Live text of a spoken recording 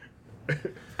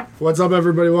What's up,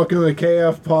 everybody? Welcome to the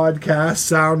KF Podcast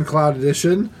SoundCloud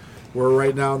edition. We're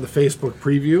right now in the Facebook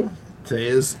preview. Today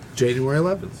is January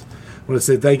 11th. I want to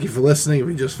say thank you for listening. If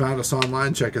you just found us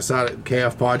online, check us out at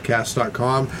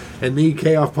kfpodcast.com and the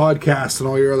KF Podcast and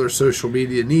all your other social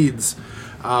media needs.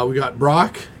 We got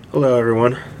Brock. Hello,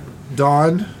 everyone.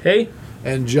 Don. Hey.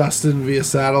 And Justin via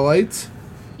satellite.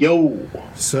 Yo.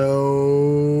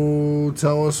 So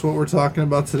tell us what we're talking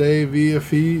about today via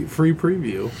free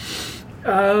preview.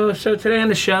 So today on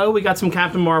the show, we got some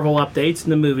Captain Marvel updates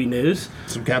in the movie news.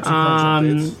 Some Captain Crunch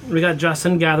updates. We got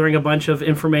Justin gathering a bunch of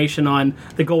information on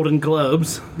the Golden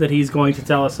Globes that he's going to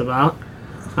tell us about.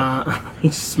 He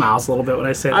smiles a little bit when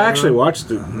I say that. I actually watched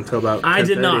it until about 10:30. I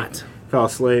did not. Fell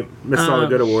asleep. Missed all the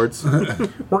good awards.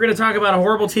 We're going to talk about a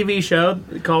horrible TV show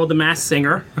called The Masked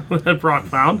Singer that Brock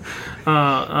found,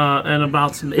 and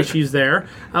about some issues there.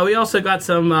 We also got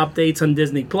some updates on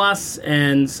Disney Plus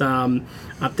and some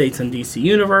updates on DC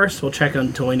Universe. We'll check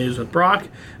on toy news with Brock.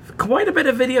 Quite a bit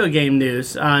of video game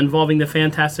news involving the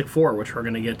Fantastic Four, which we're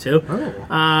going to get to.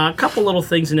 A couple little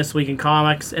things in This Week in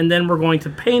Comics, and then we're going to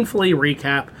painfully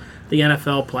recap the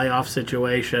NFL playoff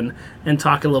situation and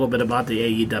talk a little bit about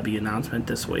the AEW announcement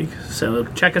this week. So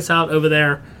check us out over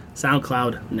there,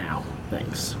 SoundCloud now.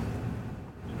 Thanks.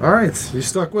 All right, you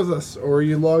stuck with us, or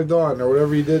you logged on, or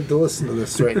whatever you did to listen to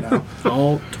this right now.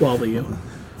 All 12 of you.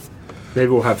 Maybe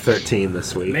we'll have 13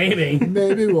 this week. Maybe.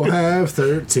 Maybe we'll have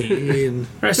 13. All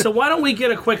right, so why don't we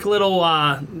get a quick little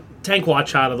tank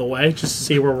watch out of the way, just to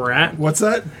see where we're at. What's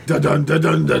that? Dun dun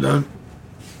dun dun dun.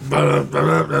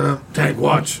 Tank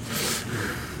watch.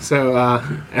 So,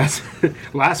 as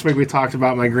last week we talked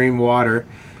about my green water.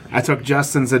 I took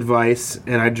Justin's advice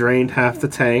and I drained half the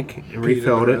tank and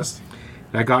refilled it.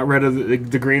 And I got rid of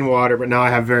the green water, but now I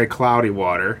have very cloudy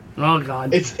water. Oh,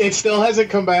 God. It still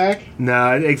hasn't come back?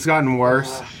 No, it's gotten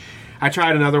worse. I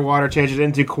tried another water change. It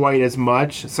didn't do quite as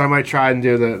much, so I might try and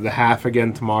do the half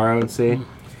again tomorrow and see.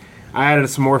 I added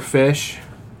some more fish.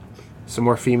 Some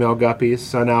more female guppies,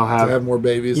 so I now have more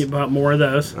babies. You bought more of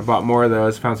those? I bought more of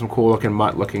those. Found some cool-looking,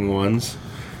 mutt-looking ones.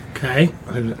 Okay.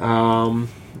 I'm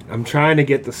trying to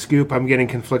get the scoop. I'm getting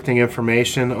conflicting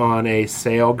information on a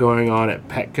sale going on at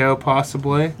Petco,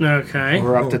 possibly. Okay.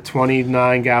 We're up to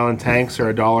 29-gallon tanks,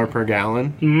 or $1 per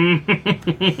gallon.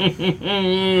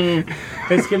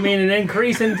 This could mean an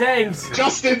increase in tanks.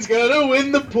 Justin's gonna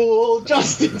win the pool.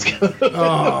 Justin's gonna win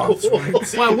the pool.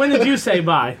 Right. Well, when did you say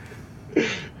bye?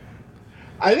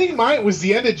 I think mine was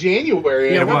the end of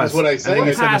January. Yeah, it was. Is what I I said. think I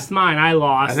I said passed mine. I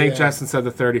lost. I think Justin said the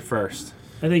 31st.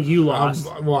 I think you lost.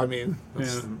 Well, I mean,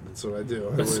 that's what I do.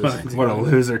 I That's lose. fine. What a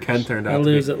loser Ken turned out I to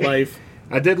lose be. at life.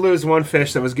 I did lose one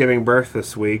fish that was giving birth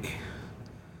this week.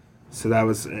 So that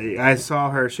was... I saw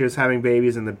her. She was having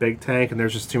babies in the big tank, and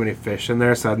there's just too many fish in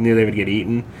there, so I knew they would get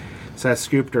eaten. So I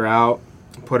scooped her out,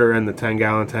 put her in the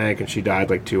 10-gallon tank, and she died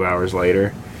like 2 hours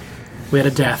later. We had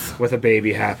a death. With a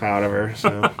baby half out of her,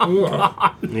 so...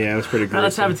 Yeah, it was pretty Now gruesome.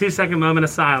 let's have a 2-second moment of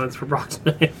silence for Brock's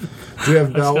name. Do you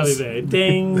have That's bells? gonna be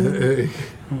ding.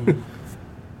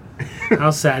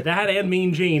 How sad. That and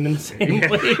Mean Gene in the same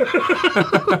week.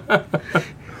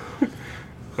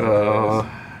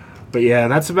 But yeah,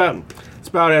 that's about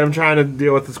it. I'm trying to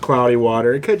deal with this cloudy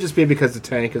water. It could just be because the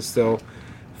tank is still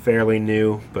fairly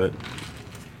new, but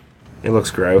it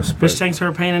looks gross. Fish But tanks are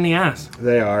a pain in the ass.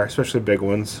 they are, especially big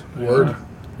ones. Word.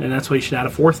 And that's why you should add a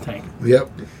 4th tank. Yep.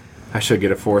 I should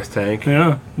get a 4th tank.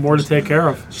 Yeah, more to take care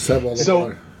of. Just have all the So,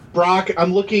 water. Brock,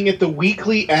 I'm looking at the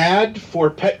weekly ad for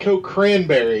Petco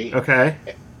Cranberry, Okay.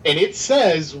 and it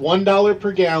says $1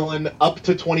 per gallon up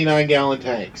to 29-gallon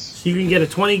tanks. So you can get a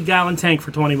 20-gallon tank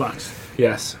for $20.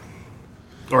 Yes.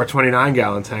 Or a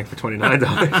 29-gallon tank for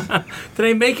 $29. Do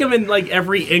they make them in like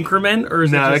every increment, or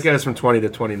is No, it that just... goes from 20 to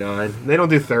 29. They don't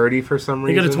do 30 for some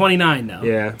They reason. go to 29 now.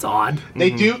 Yeah. It's odd. They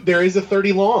do. There is a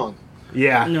 30 long.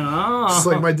 Yeah. No. Just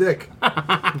like my dick.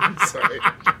 Sorry.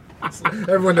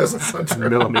 Everyone knows it's not true.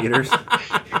 Millimeters.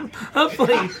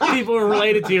 Hopefully people who are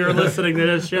related to you are listening to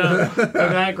this show. Of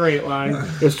that great line.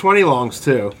 There's 20 longs,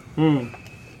 too.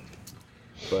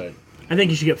 But... I think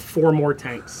you should get 4 more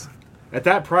tanks. At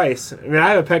that price, I mean, I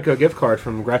have a Petco gift card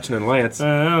from Gretchen and Lance.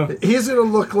 He's going to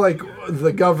look like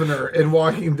the governor in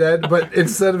Walking Dead, but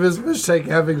instead of his fish tank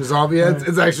having zombie heads,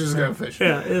 it's actually just going to fish.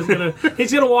 Yeah,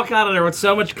 he's gonna walk out of there with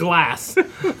so much glass.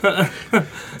 It's going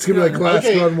to be like Glass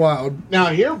Okay. Gone Wild. Now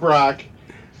here, Brock,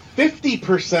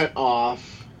 50%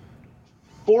 off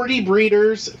 40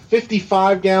 breeders,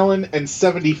 55-gallon, and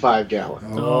 75-gallon.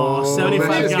 Oh, 75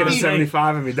 Let's get a gallon.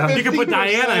 75 and be done. You can put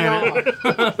Diana in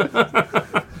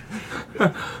it.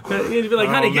 You'd be like,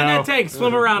 honey, get in that tank,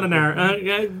 swim around in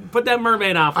there. Put that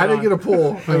mermaid off. I didn't get a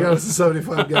pool. I got a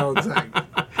 75-gallon tank.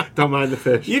 Don't mind the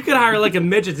fish. You could hire like a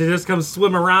midget to just come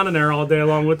swim around in there all day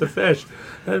along with the fish.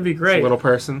 That'd be great. Little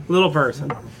person. Little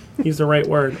person. Use the right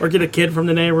word. Or get a kid from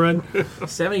the neighborhood.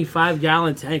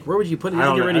 75-gallon tank. Where would you put it? I You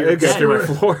don't get know. rid of your It goes bed. through my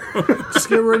floor. Just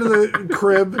get rid of the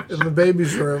crib in the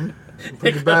baby's room.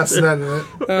 Put the bassinet in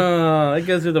it. It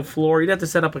goes through the floor. You'd have to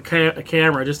set up a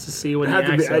camera just to see what he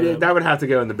acts on. That would have to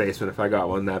go in the basement if I got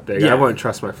one that big. Yeah. I wouldn't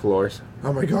trust my floors.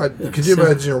 Oh my God! Could you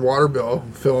imagine your water bill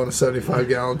filling a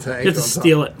 75-gallon tank? You have to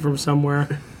steal it from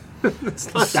somewhere.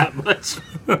 It's not that much.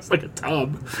 It's like a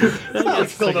tub.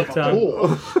 It's filled up a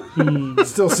pool. It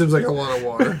still seems like a lot of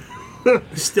water.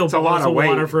 Still It's a lot of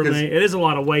water weight, for me. 'cause It is a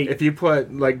lot of weight. If you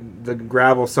put like the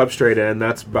gravel substrate in,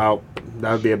 that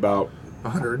would be about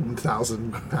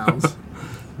 100,000 pounds.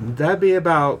 that'd be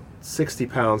about 60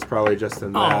 pounds probably just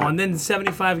in that. and then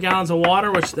 75 gallons of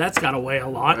water, which that's got to weigh a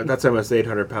lot. That's almost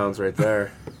 800 pounds right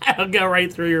there. That'll go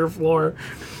right through your floor.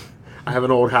 I have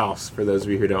an old house, for those of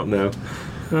you who don't know.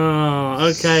 Oh,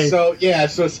 okay. So a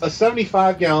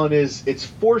 75-gallon it's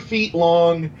 4 feet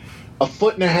long, a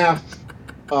foot and a half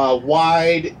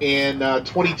wide, and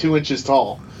 22 inches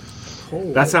tall.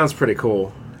 That sounds pretty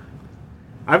cool.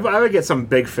 I would get some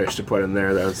big fish to put in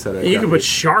there, though, instead of... You could put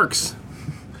sharks.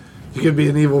 You could be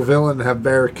an evil villain and have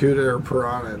barracuda or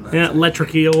piranha in that. Yeah,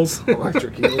 electric eels.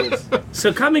 Electric eels.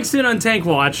 So coming soon on Tank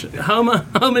Watch, home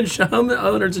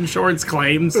owners insurance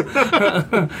claims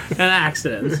and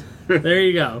accidents. There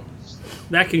you go.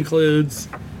 That concludes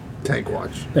Tank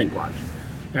Watch. Tank Watch.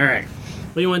 All right.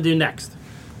 What do you want to do next?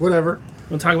 Whatever.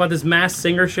 Want to talk about this Masked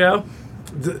Singer show?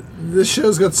 This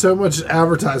show's got so much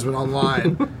advertisement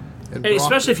online. And Hey,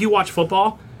 especially if you watch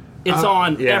football, it's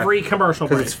on yeah. every commercial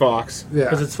break. Because it's Fox. Yeah.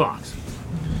 Because it's Fox.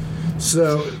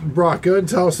 So, Brock, go ahead and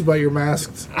tell us about your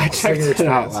masked I checked singer it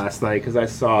out experience. last night because I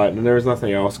saw it, and there was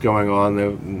nothing else going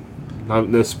on.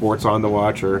 No sports on to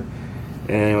watch or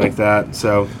anything like that.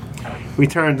 So we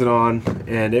turned it on,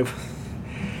 and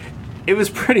it was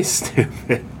pretty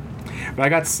stupid. But I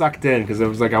got sucked in because it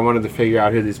was like I wanted to figure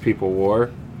out who these people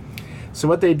were. So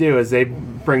what they do is they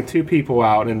bring two people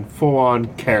out in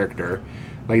full-on character.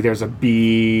 Like there's a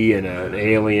bee and an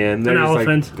alien. There's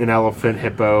elephant. Like an elephant,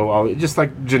 hippo, just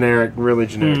like really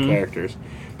generic characters.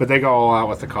 But they go all out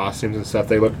with the costumes and stuff.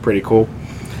 They look pretty cool.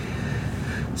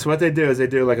 So what they do is they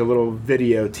do like a little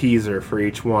video teaser for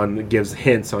each one that gives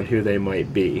hints on who they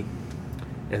might be.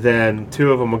 And then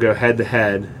two of them will go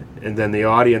head-to-head, and then the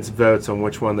audience votes on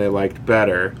which one they liked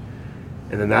better.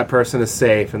 And then that person is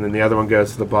safe, and then the other one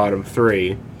goes to the bottom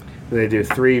three. And they do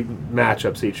 3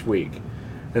 matchups each week.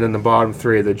 And then the bottom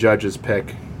 3, the judges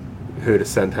pick who to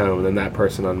send home, and then that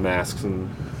person unmasks, and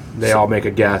they all make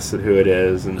a guess at who it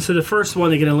is. And So the first one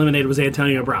that get eliminated was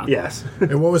Antonio Brown. yes,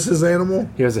 And what was his animal?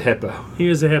 he was a hippo. He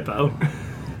was a hippo.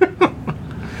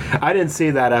 I didn't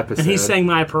see that episode. And he sang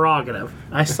My Prerogative.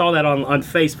 I saw that on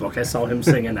Facebook. I saw him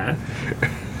singing that.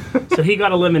 So he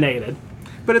got eliminated.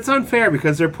 But it's unfair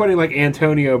because they're putting like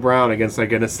Antonio Brown against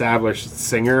like an established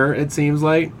singer, it seems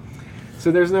like.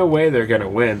 So there's no way they're going to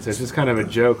win. So it's just kind of a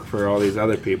joke for all these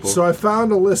other people. So I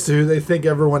found a list of who they think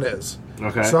everyone is.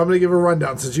 Okay. So I'm going to give a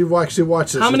rundown since you've actually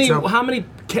watched this. How many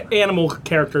it's animal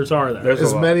characters are there? There's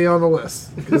as a lot. many on the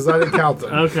list because I didn't count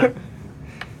them. Okay.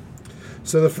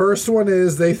 So the first one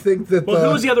is they think that Well,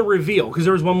 who was the other reveal? Because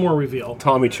there was one more reveal.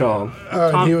 Tommy Chong.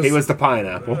 he He was the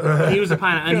pineapple. He was a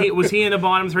pineapple. And was he in the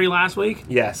bottom 3 last week?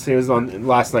 Yes, he was on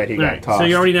last night. He got Right. tossed. So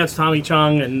you already know it's Tommy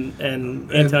Chung and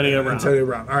Antonio Brown. Antonio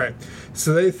Brown. All right.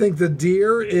 So they think the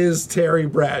deer is Terry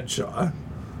Bradshaw.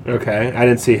 Okay, I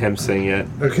didn't see him sing yet.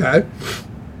 Okay.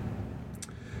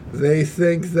 They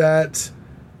think that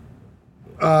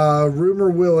Rumor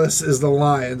Willis is the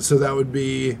lion, so that would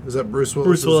be, is that Bruce Willis?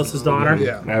 Bruce Willis's daughter.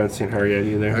 Yeah. I haven't seen her yet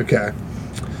either. Okay.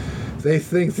 They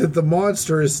think that the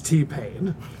monster is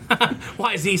T-Pain.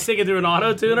 Why, is he singing through an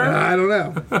auto-tuner? I don't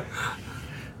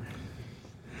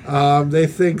know. They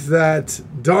think that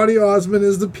Donny Osmond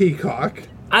is the peacock.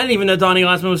 I didn't even know Donny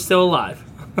Osmond was still alive.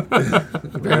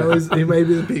 Apparently, he may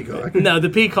be the peacock. No, the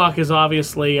peacock is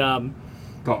obviously Dalton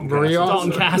Marie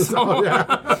Castle.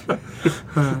 Dalton Castle.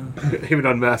 He would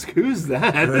unmask. Who's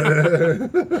that?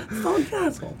 Dalton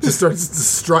Castle. Just starts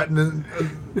strutting.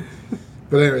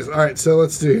 But anyways, all right, so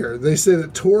let's do here. They say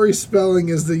that Tori Spelling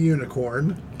is the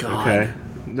unicorn. God. Okay.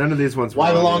 None of these ones.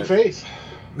 Why were the on long yet. face?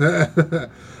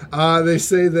 They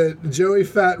say that Joey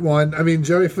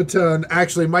Fatone,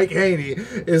 actually Mike Haney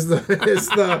is the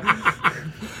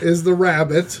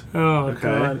rabbit. Oh, Okay.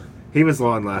 God. He was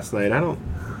on last night. I don't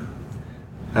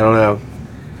know.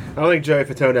 I don't think Joey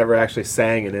Fatone ever actually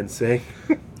sang in NSYNC.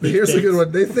 Here's a good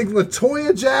one. They think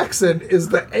LaToya Jackson is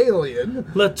the alien.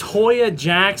 LaToya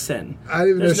Jackson. I didn't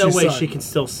even There's know no she way sang. she can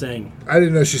still sing. I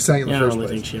didn't know she sang in the I first don't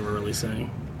place. think she ever really sang.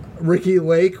 Ricky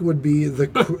Lake would be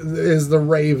is the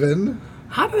Raven.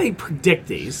 How do they predict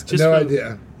these? No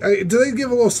idea. Do they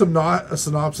give a little a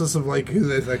synopsis of like who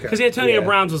they think? Because Antonio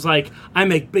Brown's was like, I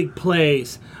make big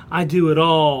plays. I do it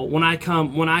all. When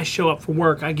I show up for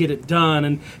work, I get it done.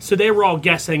 And so they were all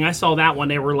guessing. I saw that one.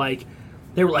 They were like,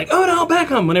 Odell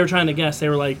Beckham. When they were trying to guess, they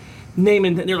were like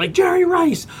naming. They're like Jerry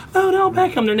Rice, Odell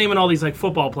Beckham. They're naming all these like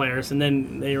football players, and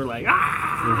then they were like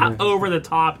over the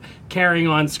top, carrying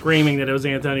on, screaming that it was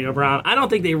Antonio Brown. I don't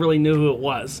think they really knew who it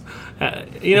was.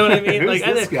 You know what I mean? Like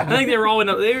I think they were all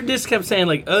they just kept saying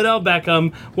like Odell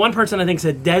Beckham. One person I think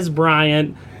said Des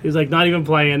Bryant. He was like not even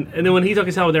playing, and then when he took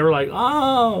his helmet, they were like,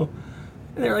 oh.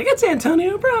 And they were like, it's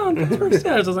Antonio Brown. Pittsburgh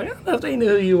Steelers. I was like, I don't know if they knew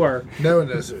who you were. No one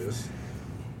knows who it is.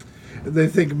 They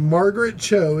think Margaret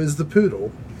Cho is the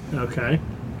poodle. Okay.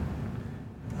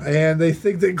 And they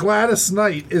think that Gladys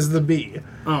Knight is the bee.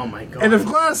 Oh my god. And if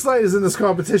Gladys Knight is in this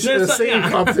competition, the same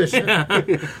competition.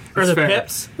 Are the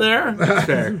Pips there? That's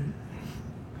fair.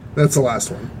 That's the last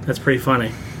one. That's pretty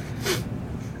funny.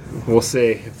 We'll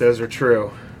see if those are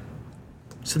true.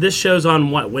 So this show's on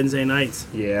what, Wednesday nights?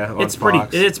 Yeah, on It's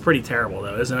Fox. pretty terrible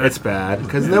though, isn't it? It's bad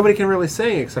because nobody can really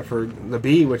sing except for the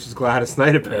bee, which is Gladys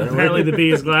Knight apparently. Apparently the bee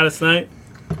is Gladys Knight.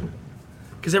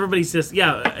 Because everybody's just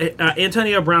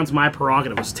Antonio Brown's My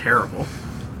Prerogative was terrible.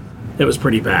 It was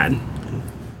pretty bad.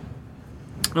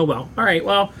 Oh well. All right.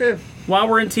 Well, while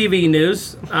we're in TV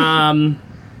news, I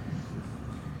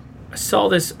saw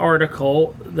this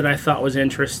article that I thought was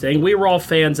interesting. We were all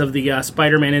fans of the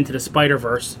Spider-Man Into the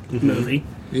Spider-Verse movie.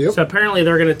 Yep. So apparently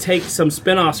they're going to take some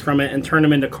spin-offs from it and turn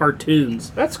them into cartoons.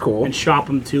 That's cool. And shop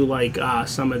them to like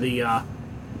some of the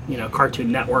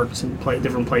Cartoon Networks and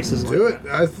different places. Do it.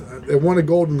 It won a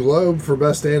Golden Globe for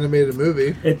Best Animated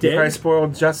Movie. It did. I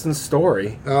spoiled Justin's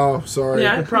story. Oh, sorry.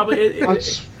 Yeah,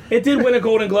 it did win a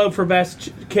Golden Globe for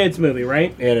Best Kids Movie,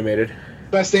 right? Animated.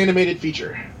 Best animated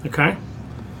feature. Okay.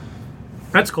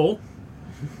 That's cool.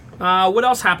 What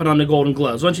else happened on the Golden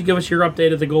Globes? Why don't you give us your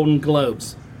update of the Golden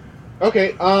Globes?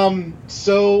 Okay,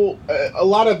 so a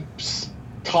lot of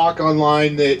talk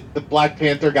online that the Black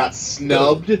Panther got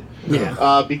snubbed.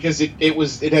 Yeah. Because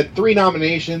it had 3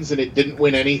 nominations and it didn't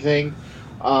win anything.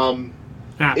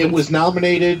 It was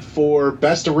nominated for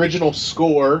Best Original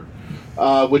Score,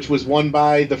 which was won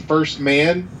by The First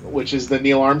Man, which is the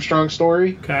Neil Armstrong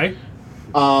story. Okay.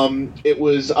 It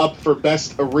was up for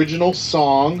Best Original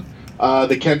Song,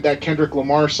 that Kendrick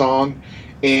Lamar song,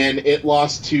 and it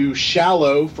lost to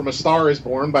 "Shallow" from A Star Is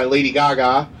Born by Lady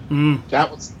Gaga.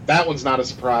 That one's not a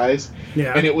surprise.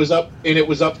 Yeah. And it was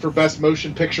up for Best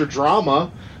Motion Picture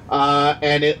Drama,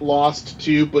 and it lost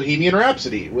to Bohemian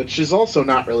Rhapsody, which is also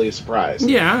not really a surprise.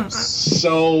 Yeah.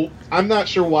 So I'm not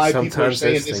sure why people are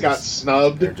saying this got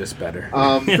snubbed. They're just better.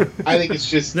 I think it's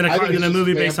just Than a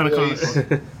movie based on a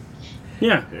comic.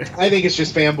 Yeah. I think it's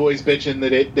just fanboys bitching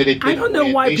that it didn't. I don't know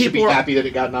why they should be people are happy that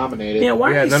it got nominated. Yeah,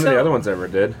 why Yeah, are none they of the other ones ever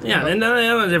did. Yeah, and none of the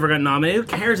other ones ever got nominated. Who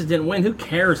cares it didn't win? Who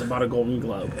cares about a Golden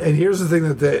Globe? And here's the thing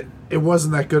that it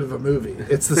wasn't that good of a movie.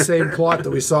 It's the same plot that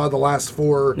we saw the last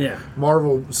 4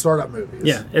 Marvel startup movies.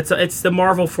 Yeah, it's the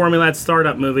Marvel formula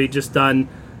startup movie just done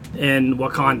in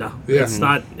Wakanda. Yeah. It's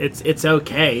not it's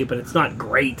okay, but it's not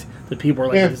great. The people are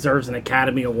like it deserves an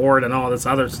Academy Award and all this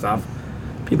other stuff.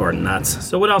 People are nuts.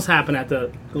 So what else happened at the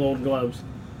Golden Globes?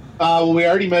 Well, we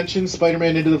already mentioned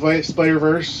Spider-Man Into the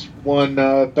Spider-Verse won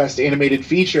Best Animated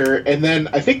Feature, and then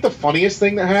I think the funniest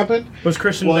thing that happened was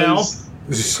Christian Bale.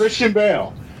 Christian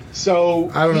Bale. So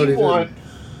I don't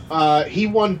know he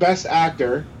won Best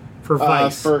Actor for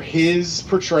Vice for his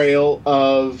portrayal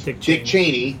of Dick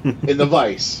Cheney in The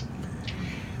Vice.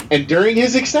 And during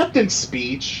his acceptance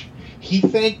speech, he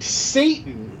thanked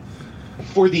Satan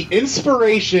for the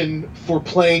inspiration for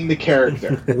playing the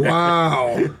character.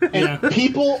 Wow. And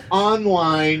people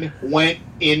online went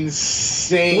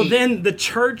insane. Well, then the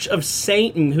Church of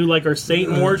Satan, who like are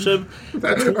Satan worship,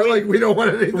 That's like we don't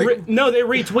want anything. no, they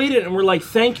retweeted and were like,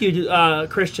 "Thank you,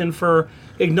 Christian, for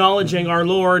acknowledging our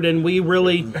Lord, and we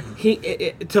really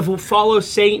to follow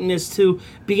Satan is to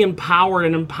be empowered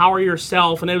and empower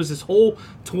yourself." And it was this whole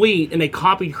tweet, and they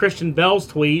copied Christian Bale's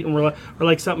tweet, and or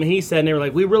like something he said, and they were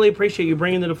like, "We really appreciate you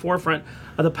bringing to the forefront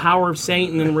of the power of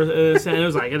Satan," and it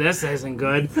was like, "This isn't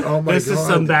good. Oh my this God. is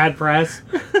some bad press,"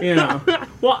 you know.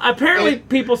 Well, apparently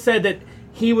people said that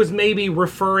he was maybe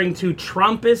referring to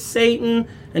Trump as Satan,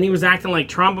 and he was acting like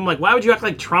Trump. I'm like, why would you act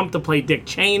like Trump to play Dick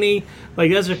Cheney? Like,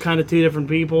 those are kind of 2 different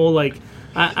people. Like,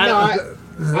 I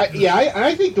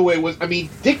think the way it was. I mean,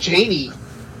 Dick Cheney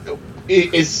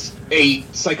is a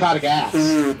psychotic ass.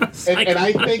 And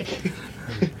I think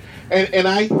and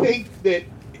I think that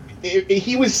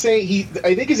he was saying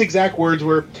I think his exact words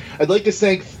were, I'd like to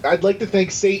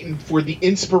thank Satan for the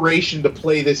inspiration to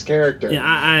play this character.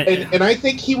 Yeah, and I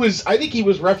think he was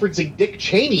referencing Dick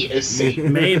Cheney as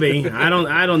Satan. Maybe. I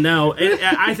don't know.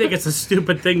 I think it's a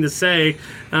stupid thing to say.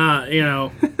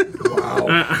 Wow.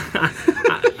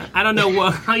 I don't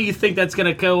know how you think that's going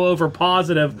to go over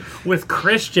positive with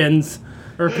Christians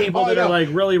or people that are like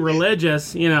really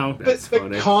religious,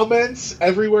 The comments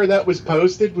everywhere that was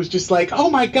posted was just like, "Oh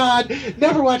my God,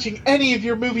 never watching any of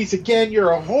your movies again.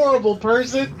 You're a horrible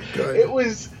person." Good. It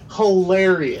was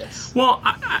hilarious. Well,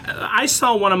 I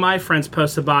saw one of my friends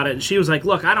post about it, and she was like,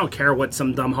 "Look, I don't care what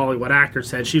some dumb Hollywood actor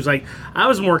said." She was like, "I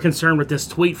was more concerned with this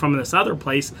tweet from this other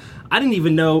place. I didn't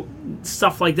even know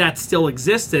stuff like that still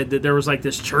existed. That there was like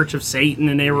this Church of Satan,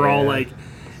 and they were all like,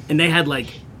 and they had like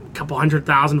a couple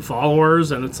 100,000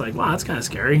 followers, and it's like, wow, that's kind of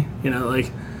scary.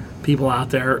 Like people out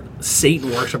there,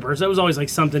 Satan worshipers. That was always like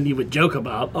something you would joke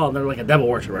about. Oh, they're like a devil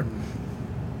worshiper.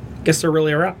 Guess they're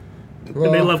really around." Well,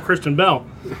 and they love Christian Bale.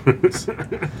 They're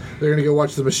going to go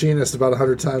watch The Machinist about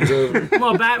 100 times over.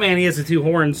 Well, Batman, he has the two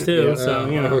horns, too,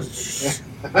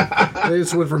 They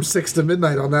just went from 6 to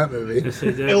midnight on that movie. Yes,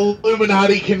 they did.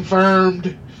 Illuminati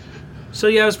confirmed. So,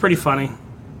 yeah, it was pretty funny.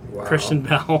 Wow. Christian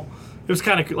Bale. It was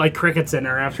kind of like crickets in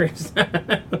there after he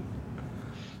said.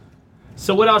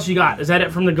 So, what else you got? Is that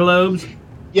it from the Globes?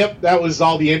 Yep, that was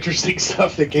all the interesting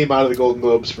stuff that came out of the Golden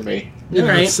Globes for me.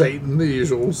 Right. Satan, the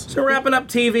usuals. So wrapping up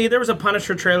TV, there was a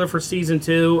Punisher trailer for season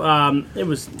 2. It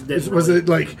was. Was it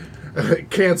like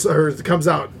cancel or it comes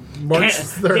out March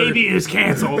 3rd? Debuts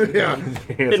canceled. Yeah,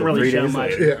 didn't really show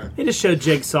much. Yeah, he just showed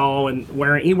Jigsaw and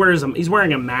he's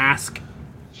wearing a mask.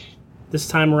 This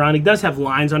time around, he does have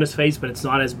lines on his face, but it's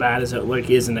not as bad as it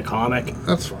is in the comic.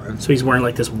 That's fine. So he's wearing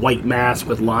like this white mask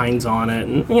with lines on it,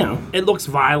 and it looks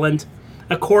violent.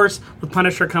 Of course, with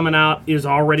Punisher coming out, there's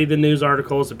already the news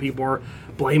articles that people are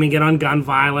blaming it on gun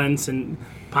violence, and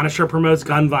Punisher promotes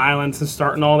gun violence and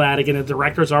starting all that. Again, the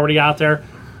director's already out there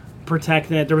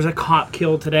protecting it. There was a cop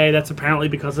killed today. That's apparently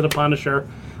because of the Punisher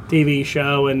TV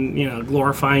show and,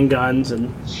 glorifying guns.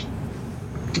 And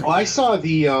well, I saw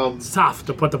the... it's tough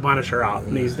to put the Punisher out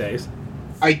these days.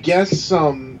 I guess,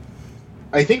 I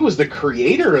think it was the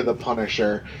creator of the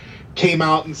Punisher came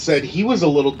out and said he was a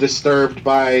little disturbed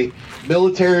by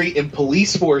military and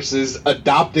police forces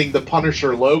adopting the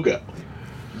Punisher logo.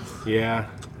 Yeah.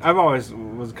 I've always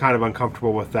was kind of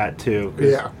uncomfortable with that, too.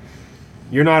 Yeah.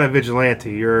 You're not a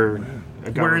vigilante. You're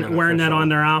a government wearing that official. on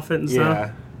their outfit and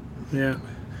stuff? Yeah.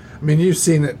 I mean, you've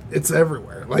seen it. It's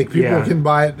everywhere. Like, people can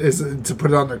buy it to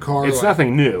put it on their car. It's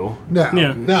nothing new. No.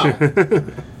 Yeah. No.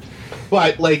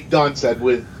 But, like Don said,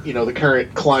 with, the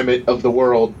current climate of the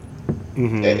world,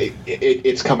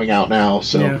 it's coming out now,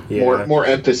 so more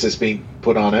emphasis being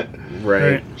put on it.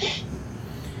 Right.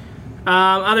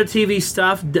 Other TV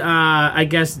stuff, I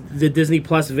guess the Disney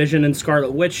Plus Vision and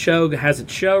Scarlet Witch show has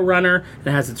its showrunner,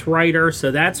 it has its writer,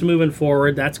 so that's moving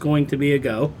forward. That's going to be a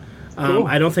go. Cool.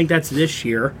 I don't think that's this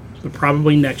year, but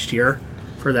probably next year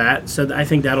for that. So I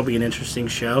think that'll be an interesting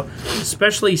show,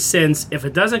 especially since if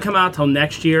it doesn't come out till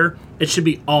next year, it should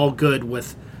be all good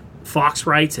with Fox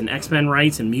rights and X-Men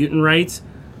rights and mutant rights.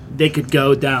 They could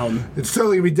go down. It's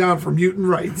totally going to be down for mutant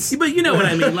rights. But you know what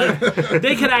I mean. Like,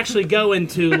 they could actually go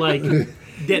into, like,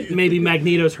 that maybe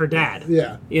Magneto's her dad.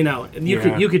 Yeah.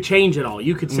 You could change it all.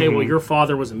 You could say, well, your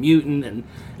father was a mutant and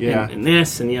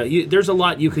this. And, there's a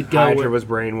lot you could go Hydra with. was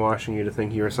brainwashing you to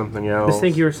think you were something else. To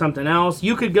think you were something else.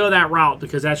 You could go that route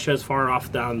because that show's far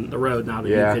off down the road now that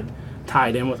you could tie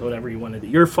it in with whatever you wanted to.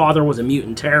 Your father was a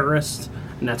mutant terrorist,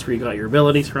 and that's where you got your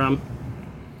abilities from.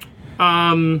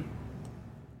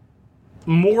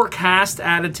 More cast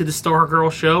added to the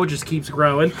Stargirl show. It just keeps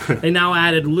growing. They now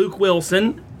added Luke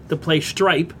Wilson to play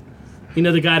Stripe.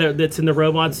 The guy that's in the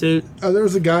robot suit. Oh, there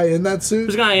was a guy in that suit? There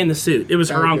was a guy in the suit. It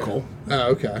was her uncle. Oh,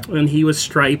 okay. And he was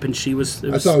Stripe, and she was...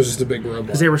 I thought it was just a big robot.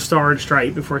 Because they were Star and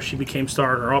Stripe before she became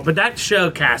Stargirl. But that show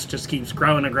cast just keeps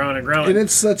growing and growing and growing. And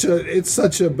it's such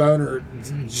a boner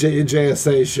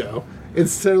JSA show.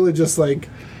 It's totally just like...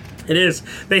 It is.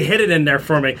 They hid it in there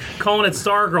for me, calling it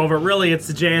Stargirl, but really it's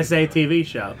the JSA TV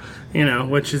show.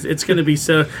 Which is it's going to be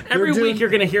so. Every week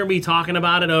you're going to hear me talking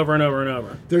about it over and over and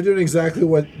over. They're doing exactly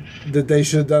what that they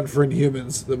should have done for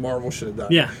Inhumans. That Marvel should have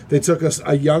done. Yeah, they took us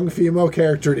a young female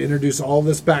character to introduce all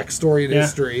this backstory and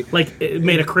history. Like it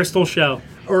made a Crystal show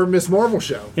or a Miss Marvel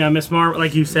show. Yeah, Miss Marvel,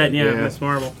 like you said. Yeah, Miss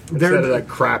Marvel. Instead of that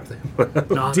crap.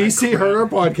 DC heard our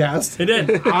podcast. They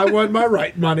did. I want my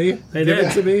money. They Give did.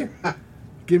 it to me.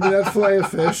 Give me that fillet of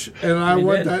fish, and I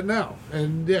want that now.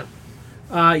 And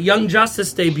Young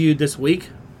Justice debuted this week.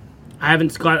 I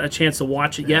haven't got a chance to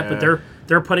watch it yet, but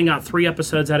they're putting out 3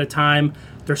 episodes at a time.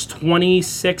 There's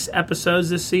 26 episodes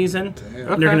this season. Okay.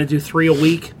 They're going to do 3 a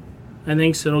week, I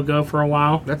think, so it'll go for a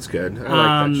while. That's good.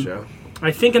 I like that show.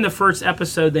 I think in the first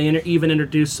episode they even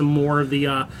introduced some more of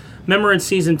the... remember in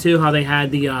Season 2 how they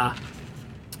had the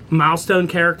milestone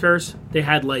characters? They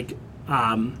had, like...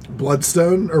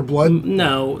 Bloodstone or Blood?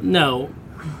 No.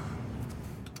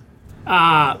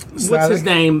 What's his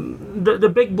name? The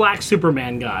big black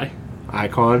Superman guy.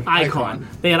 Icon.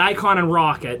 They had Icon and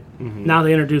Rocket. Mm-hmm. Now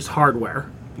they introduced Hardware.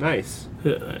 Nice.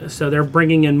 So they're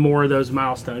bringing in more of those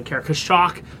milestone characters.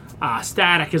 Shock,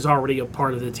 Static is already a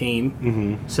part of the team.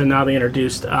 Mm-hmm. So now they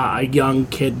introduced a young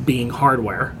kid being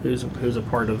Hardware, who's a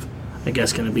part of, I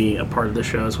guess, going to be a part of the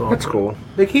show as well. That's cool.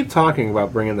 They keep talking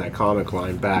about bringing that comic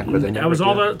line back, but they never That was did.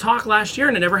 all the talk last year,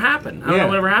 and it never happened. I don't know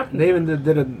what ever happened. They even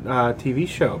did a TV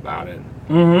show about it.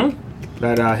 Mm-hmm.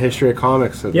 That History of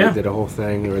Comics, that they did a whole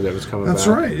thing where that was coming back. That's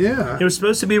right, yeah. It was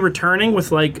supposed to be returning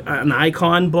with, like, an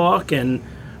Icon book and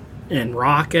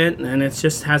Rocket, and it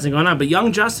just hasn't gone on. But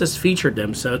Young Justice featured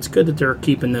them, so it's good that they're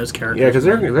keeping those characters. Yeah, because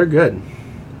they're good.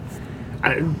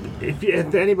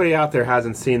 If anybody out there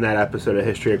hasn't seen that episode of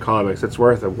History of Comics, it's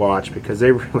worth a watch because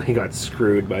they really got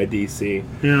screwed by DC.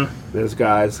 Yeah. Those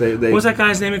guys, they what was that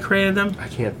guy's name that created them? I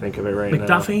can't think of it right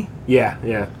McDuffie? now.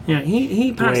 Yeah. Yeah,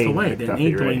 he passed Dwayne away, didn't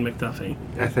he? McDuffie, right? Dwayne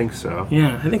McDuffie. I think so.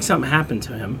 Yeah, I think something happened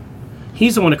to him.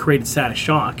 He's the one that created Static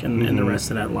Shock and the rest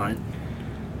of that line.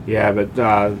 Yeah,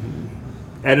 but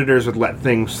editors would let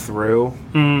things through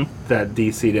that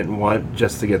DC didn't want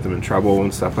just to get them in trouble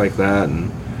and stuff like that.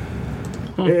 And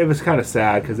it was kind of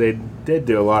sad because they did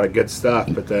do a lot of good stuff,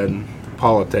 but then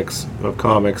politics of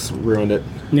comics ruined it.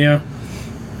 Yeah.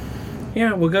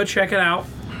 Yeah, we'll go check it out.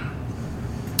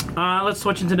 Let's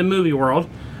switch into the movie world.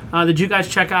 Did you guys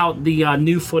check out the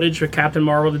new footage for Captain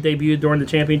Marvel that debuted during the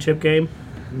championship game?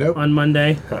 Nope. On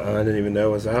Monday? I didn't even know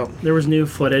it was out. There was new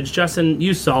footage. Justin,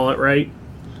 you saw it, right?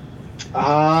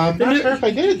 Not sure if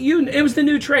I did. It was the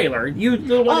new trailer. You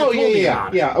the one that told me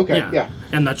about it. Yeah, okay, yeah.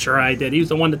 I'm not sure I did. He was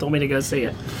the one that told me to go see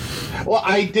it. Well,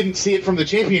 I didn't see it from the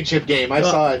championship game. I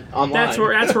saw it online. That's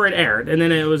where it aired, and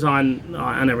then it was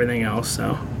on everything else.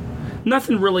 So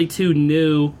nothing really too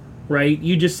new, right?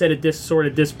 You just said it sort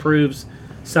of disproves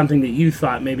something that you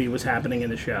thought maybe was happening in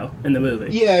the show, in the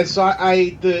movie. Yeah, so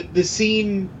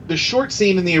the short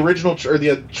scene in the original, or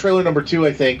the trailer number 2,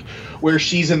 I think, where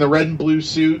she's in the red and blue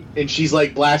suit and she's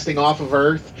like blasting off of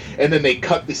Earth, and then they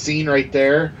cut the scene right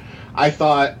there.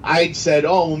 I'd said,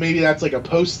 oh, well, maybe that's like a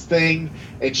post thing,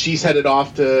 and she's headed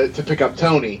off to pick up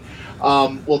Tony.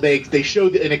 Well, they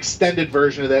showed an extended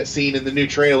version of that scene in the new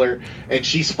trailer, and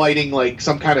she's fighting like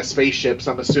some kind of spaceships.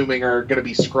 I'm assuming are going to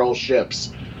be Skrull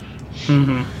ships.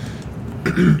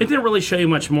 Mm-hmm. It didn't really show you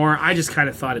much more. I just kind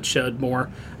of thought it showed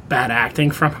more bad acting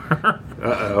from her.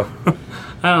 Uh-oh.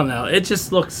 I don't know. It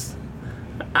just looks...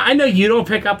 I know you don't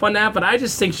pick up on that, but I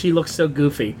just think she looks so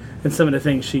goofy in some of the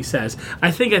things she says.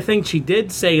 I think she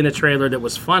did say in the trailer that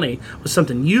was funny was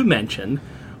something you mentioned,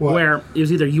 what? Where it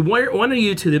was either one of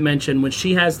you two that mentioned when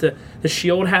she has the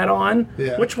shield hat on.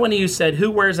 Yeah. Which one of you said, who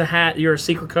wears a hat? You're a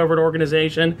secret covert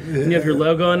organization, and you have your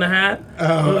logo in the hat?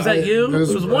 Was that you?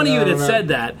 It was one of you that said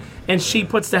that. And she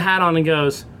puts the hat on and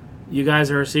goes, you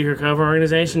guys are a secret cover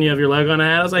organization, you have your logo on the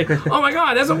hat. I was like, oh my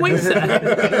God, that's what we said.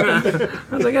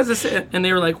 I was like, that's it. And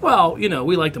they were like, well,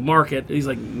 we like to market. He's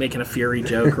like making a Fury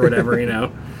joke or whatever,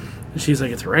 And she's like,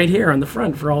 it's right here on the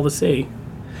front for all to see.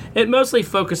 It mostly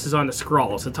focuses on the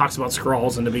Skrulls. It talks about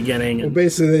Skrulls in the beginning. Well,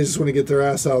 basically, they just want to get their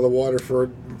ass out of the water for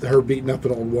her beating up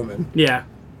an old woman. Yeah.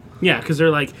 Yeah, because they're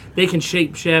like, they can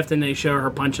shape shift and they show her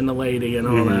punching the lady and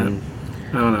all that.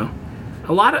 I don't know.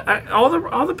 A lot of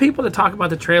all the people that talk about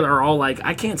the trailer are all like,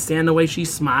 I can't stand the way she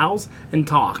smiles and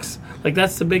talks. Like,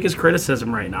 that's the biggest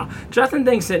criticism right now. Justin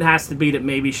thinks it has to be that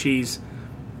maybe she's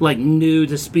like new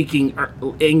to speaking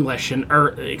English and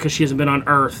because she hasn't been on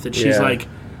Earth, that she's like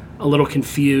a little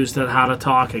confused at how to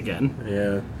talk again.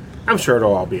 Yeah. I'm sure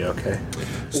it'll all be okay.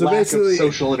 So Lack basically, of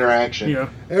social interaction. Yeah.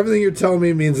 everything you're telling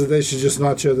me means that they should just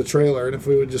not show the trailer, and if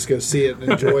we would just go see it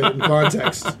and enjoy it in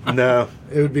context, No.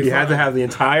 it would be You fine. had to have the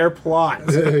entire plot,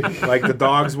 like The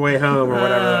Dog's Way Home or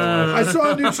whatever that was. I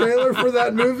saw a new trailer for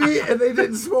that movie, and they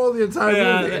didn't spoil the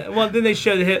entire movie. Well, then they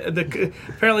showed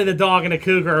apparently the dog and the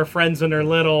cougar are friends when they're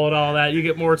little and all that. You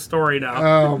get more story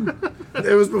now.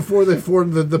 It was before they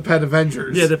formed the Pet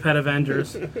Avengers. Yeah, the Pet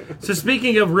Avengers. So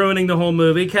speaking of ruining the whole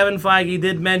movie, Kevin Feige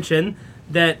did mention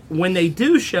that when they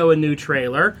do show a new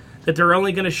trailer, that they're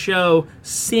only going to show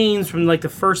scenes from like the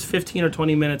first 15 or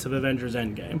 20 minutes of Avengers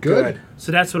Endgame. Good.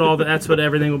 So that's what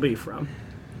everything will be from.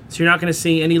 So you're not going to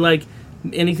see any like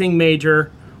anything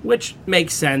major, which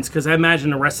makes sense because I imagine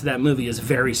the rest of that movie is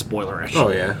very spoilerish.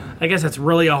 Oh, yeah. I guess that's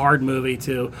really a hard movie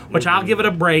too, which I'll give it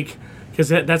a break because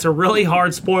that's a really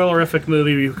hard spoilerific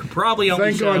movie. You could probably only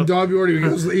Thank God Dobby already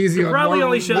goes easy on probably Marvel.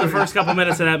 only show the first couple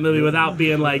minutes of that movie without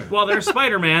being like, well, there's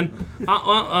Spider-Man.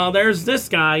 There's this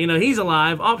guy. He's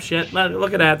alive. Oh, shit.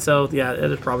 Look at that. So, yeah,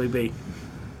 it'd probably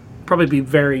be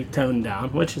very toned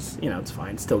down, which is, it's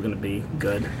fine. It's still going to be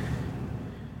good.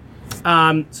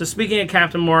 So speaking of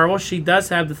Captain Marvel, she does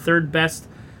have the third best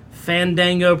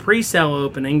Fandango pre-sale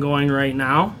opening going right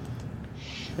now.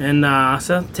 And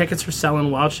so tickets are selling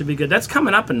well. It should be good. That's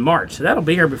coming up in March, so that'll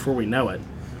be here before we know it.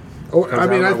 Oh, I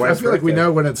mean, out on my I wife's feel like we birthday.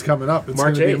 know when it's coming up. It's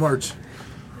going March to be 8th. in March.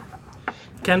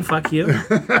 Ken, fuck you.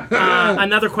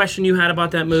 Another question you had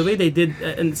about that movie. They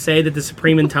did say that the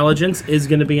Supreme Intelligence is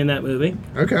going to be in that movie.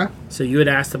 Okay. So you had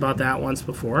asked about that once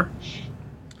before.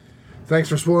 Thanks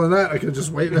for spoiling that. I could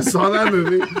just wait. I saw that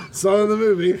movie. Saw the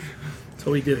movie. That's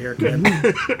what we do here, Ken.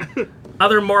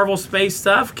 Other Marvel space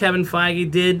stuff. Kevin Feige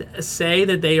did say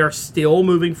that they are still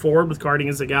moving forward with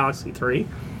Guardians of the Galaxy 3,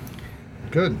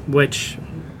 Good. which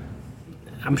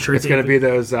I'm sure It's going to be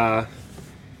those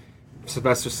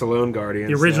Sylvester Stallone Guardians.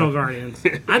 the original Guardians.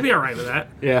 I'd be all right with that.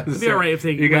 Yeah. I'd be all right if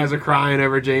they. You guys are crying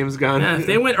over James Gunn. Yeah, if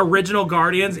they went original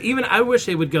Guardians, even I wish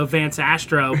they would go Vance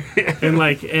Astro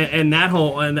and that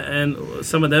whole and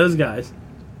some of those guys.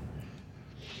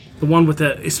 The one with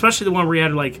especially the one where he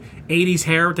had like 80s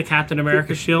hair with the Captain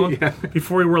America shield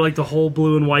before he wore like the whole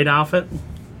blue and white outfit.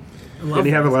 Did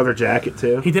he have a leather jacket,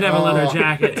 too? He did have a leather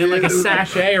jacket and like a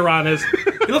sachet around his.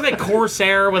 He looked like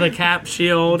Corsair with a cap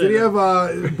shield. Did he have?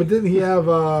 But didn't he have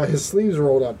his sleeves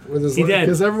rolled up with his? He did.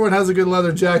 Because everyone has a good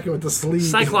leather jacket with the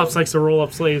sleeves. Cyclops likes to roll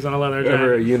up sleeves on a leather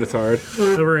Over a jacket. unitard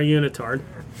Over a unitard.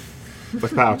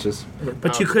 with pouches.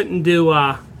 But you couldn't do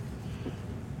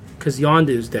because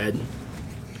Yondu's dead.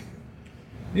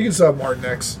 You can still have Martin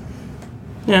X.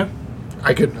 Yeah.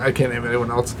 I can't name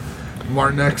anyone else.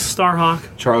 Martin X. Starhawk,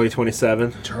 Charlie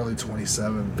 27. Charlie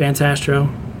 27. Vance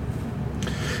Astro.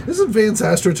 Doesn't Vance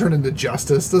Astro turn into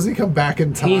Justice? Doesn't he come back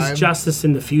in time? He's Justice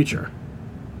in the future.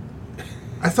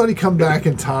 I thought he'd come back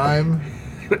in time.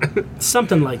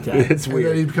 Something like that. It's And then he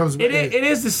weird. becomes It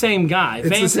is the same guy. the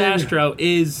Vance same- Astro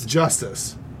is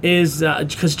Justice.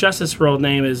 because Justice's real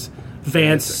name is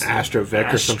Vance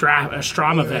Astrovic or something.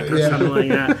 Astromovic or Yeah. something like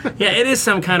that. Yeah, it is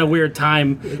some kind of weird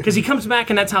time because he comes back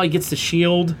and that's how he gets the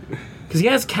shield because he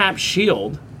has Cap's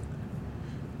shield.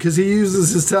 Because he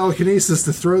uses his telekinesis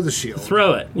to throw the shield.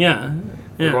 Throw it. Yeah.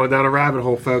 Yeah. Going down a rabbit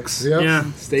hole, folks. Yep. Yeah.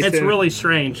 Stay It's tuned. really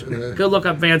strange. Go look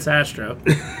up Vance Astro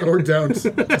Or don't.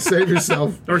 Save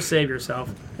yourself. or save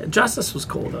yourself. Justice was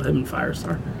cool though, him and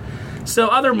Firestar. So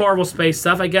other Marvel space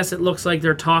stuff, I guess it looks like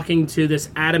they're talking to this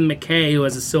Adam McKay who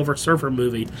has a Silver Surfer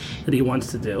movie that he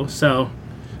wants to do. So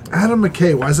Adam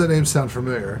McKay. Why does that name sound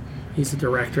familiar? he's a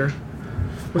director.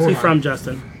 Where's Hold he on. from,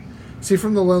 Justin? Is he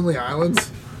from the Lonely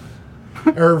Islands?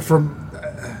 Or from...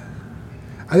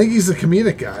 I think he's a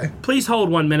comedic guy. Please hold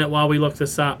 1 minute while we look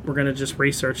this up. We're going to just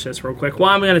research this real quick. Well,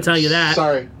 I'm going to tell you that.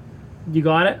 Sorry. You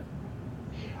got it?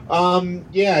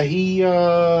 Yeah, he a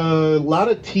lot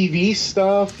of TV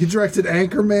stuff. He directed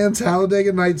Anchorman,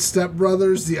 Talladega Nights, Step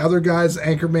Brothers, the other guy's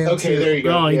Anchorman 2. Okay, there you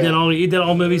go. Oh, he yeah. did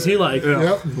all movies he liked.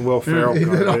 Yep. Will Ferrell. He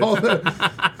did garbage. all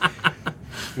the...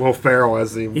 Will Ferrell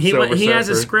as the Silver He has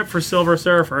a Surfer. script for Silver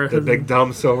Surfer. The big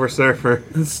dumb Silver Surfer.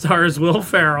 It stars Will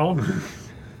Ferrell,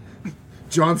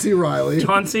 John C. Reilly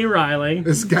John C. Reilly.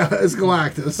 is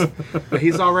Galactus. But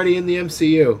he's already in the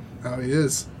MCU. Oh, he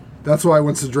is. That's why he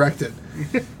wants to direct it.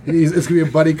 It's going to be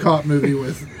a buddy cop movie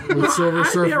with Silver I'd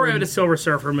Surfer. be alright with a Silver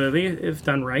Surfer movie if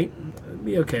done right. I'd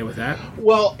be okay with that.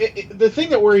 Well, the thing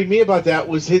that worried me about that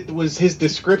was his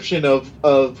description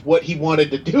of what he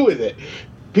wanted to do with it,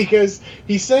 because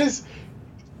he says,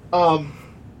 where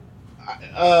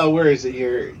is it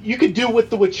here? You could do what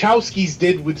the Wachowskis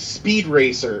did with Speed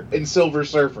Racer and Silver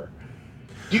Surfer.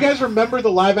 Do you guys remember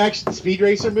the live-action Speed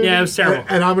Racer movie? Yeah, it was terrible.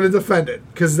 And I'm going to defend it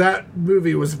because that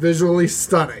movie was visually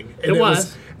stunning. And It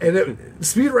was.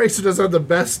 Speed Racer doesn't have the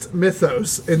best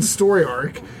mythos and story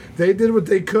arc. They did what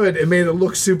they could and made it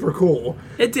look super cool.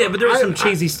 It did, but there was some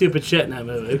cheesy, stupid shit in that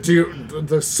movie.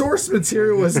 The source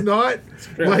material was not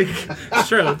like, It's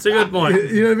true. It's a good point.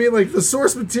 you know what I mean? Like the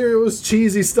source material was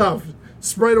cheesy stuff.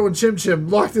 Sprite and Chim Chim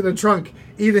locked in a trunk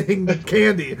eating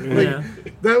candy. Like Yeah.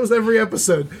 that was every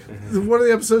episode. One of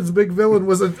the episodes, the big villain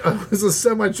was a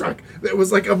semi truck that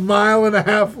was like 1.5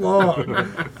 miles long.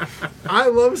 I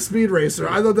love Speed Racer.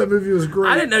 I thought that movie was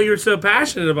great. I didn't know you were so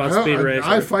passionate about Speed Racer.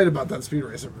 I fight about that Speed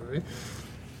Racer movie.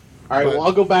 All right, But- well,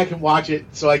 I'll go back and watch it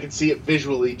so I can see it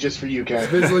visually just for you, Ken.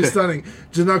 Visually stunning.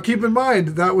 Just now, keep in mind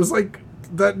that was like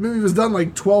that movie was done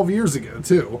like 12 years ago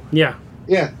too. Yeah.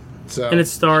 Yeah. So And it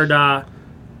starred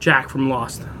Jack from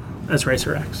Lost as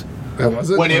Racer X. that was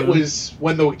it. When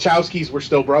the Wachowskis were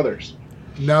still brothers.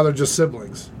 Now they're just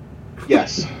siblings.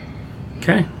 Yes.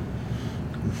 Okay.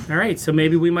 All right, so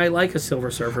maybe we might like a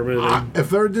Silver Surfer movie. If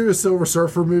they're doing a Silver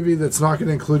Surfer movie that's not going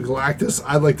to include Galactus,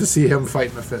 I'd like to see him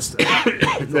fight Mephisto.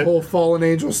 The whole Fallen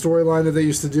Angel storyline that they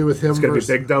used to do with him. It's going to be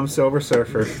Big Dumb Silver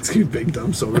Surfer. It's going to be Big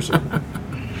Dumb Silver Surfer.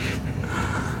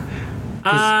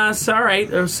 So, all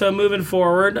right, so moving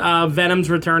forward, Venom's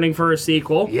returning for a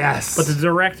sequel. Yes. But the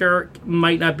director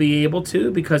might not be able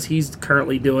to because he's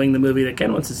currently doing the movie that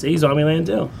Ken wants to see, Zombieland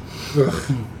 2.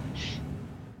 Ugh.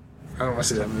 I don't want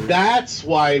to see that movie. That's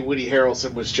why Woody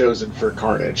Harrelson was chosen for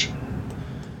Carnage.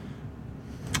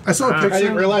 I saw a picture. I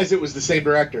didn't realize it was the same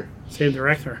director. Same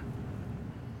director.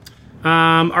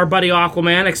 Our buddy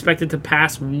Aquaman expected to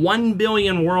pass 1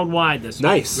 billion worldwide this week.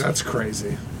 Nice. That's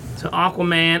crazy. So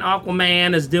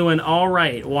Aquaman is doing all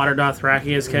right. Water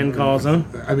Dothraki, as Ken calls him.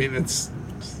 I mean, it's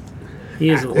He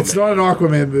is a little It's bit. not an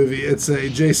Aquaman movie. It's a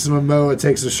Jason Momoa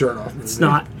takes his shirt off movie. It's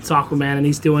not. It's Aquaman, and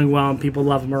he's doing well, and people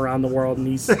love him around the world, and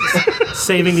he's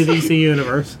saving the DC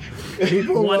universe.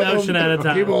 People One love ocean him. at a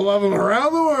time. People love him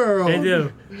around the world. They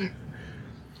do.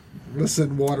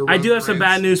 Listen, water. I do have runs some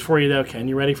bad news for you, though, Ken.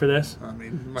 You ready for this? I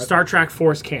mean, Star Trek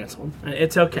 4 is canceled.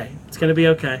 It's okay. It's going to be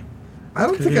okay. I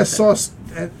don't think be I okay. saw.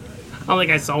 I don't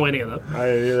think I saw any of them. I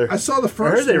didn't either. I saw the I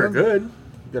first. heard they were one. good,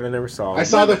 but I never saw I them.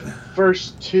 saw the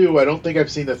first two. I don't think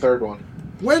I've seen the third one.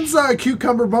 When's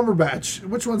Cucumber Bumberbatch?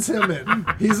 Which one's him in?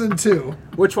 He's in 2.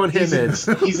 Which one him is?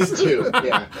 He's in two.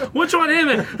 Yeah. Which one him?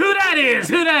 Who that is?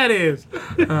 Who that is?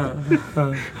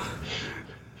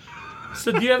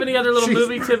 So, do you have any other little Jeez,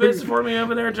 movie tidbits for me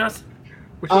over there, Justin?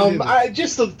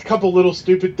 Just a couple little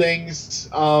stupid things.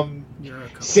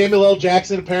 Samuel L.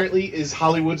 Jackson apparently is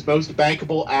Hollywood's most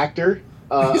bankable actor.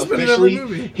 He's been in every Officially,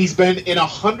 movie. he's been in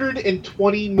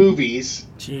 120 movies,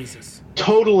 Jesus.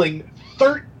 totaling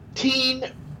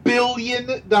 $13 billion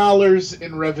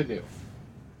in revenue.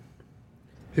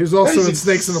 He was also That is in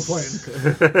Snakes in a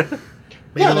Plane.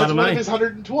 Made a lot that's of one money. of his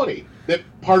 120. That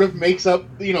part of makes up,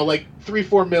 like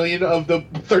 3-4 million of the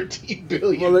 13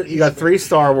 billion. Well, you got 3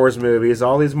 Star Wars movies,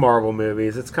 all these Marvel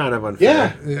movies. It's kind of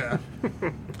unfair. Yeah,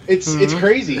 Yeah. it's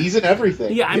crazy. He's in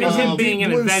everything. Yeah, I mean, him being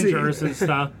in Blue Sea. Avengers and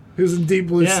stuff. He was in Deep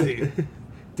Blue Yeah. Sea.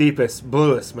 Deepest,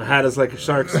 bluest, my hat is like a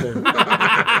shark's fin.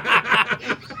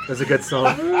 That's a good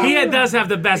song. He does have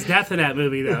the best death in that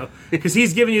movie, though. Because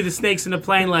he's giving you the snakes in the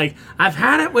plane like, I've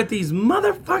had it with these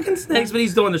motherfucking snakes, but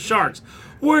he's doing the sharks.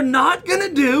 We're not going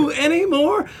to do any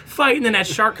more fighting. And that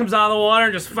shark comes out of the water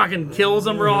and just fucking kills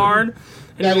him real hard.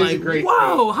 And That you're is a like, great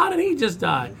whoa, how did he just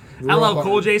die? LL hard.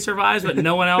 Cool J survives, but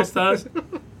no one else does.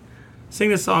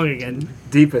 Sing the song again.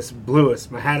 Deepest, bluest,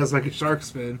 my hat is like a shark's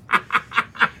fin.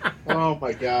 Oh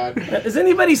my god. Has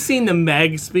anybody seen The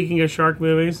Meg, speaking of shark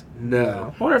movies?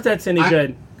 No. I wonder if that's any I-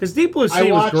 good. Because Deep Blue I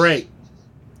Sea was watched- great.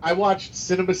 I watched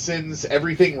CinemaSins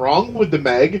Everything Wrong with the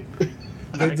Meg.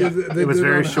 It was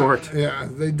very short. Yeah,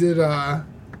 they did. How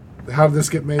Did This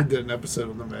Get Made? Did an episode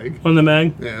on the Meg. On The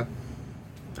Meg. Yeah.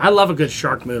 I love a good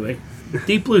shark movie.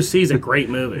 Deep Blue Sea is a great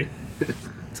movie.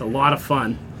 It's a lot of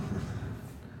fun.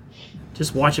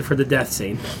 Just watch it for the death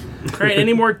scene. All right,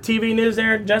 any more TV news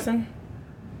there, Justin?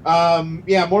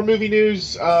 Yeah, more movie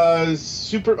news.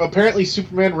 Apparently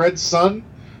Superman Red Sun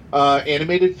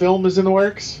animated film is in the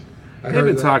works. I They've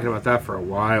been that. talking about that for a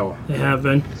while. They have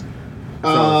been.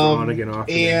 On again, off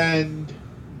again. And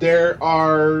there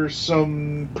are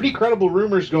some pretty credible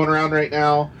rumors going around right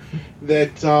now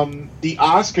that the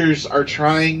Oscars are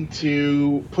trying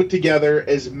to put together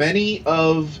as many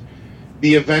of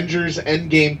the Avengers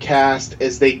Endgame cast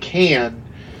as they can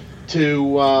to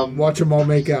Watch them all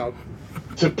make out.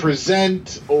 to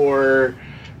present or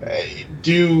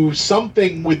do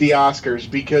something with the Oscars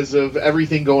because of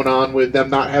everything going on with them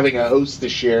not having a host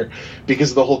this year because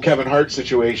of the whole Kevin Hart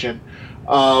situation.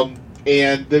 And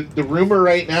the rumor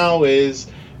right now is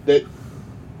that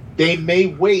they may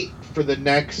wait for the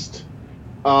next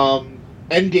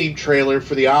Endgame trailer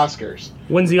for the Oscars.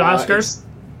 When's the Oscars?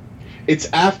 It's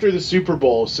after the Super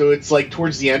Bowl, so it's like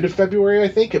towards the end of February, I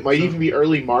think. It might even be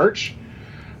early March.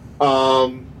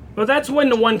 Well, that's when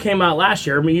the one came out last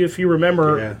year. I mean, if you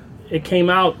remember, Yeah. it came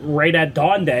out right at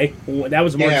Dawn Day. That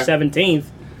was March Yeah. 17th.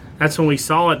 That's when we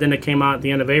saw it. Then it came out at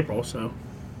the end of April. So,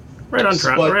 right on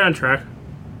track. But- Right on track.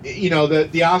 The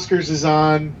Oscars is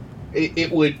on.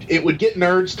 It would get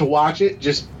nerds to watch it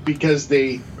just because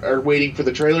they are waiting for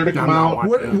the trailer to come I'm not out.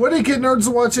 watching. Would it get nerds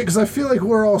to watch it? Because I feel like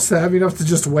we're all savvy enough to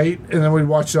just wait, and then we'd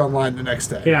watch it online the next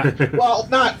day. Yeah. Well,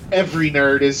 not every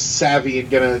nerd is savvy and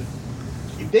gonna.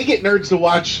 They get nerds to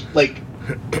watch like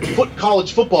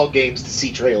college football games to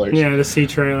see trailers. Yeah, to see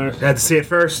trailers. Had to see it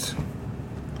first.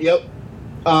 Yep.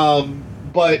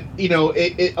 But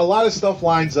a lot of stuff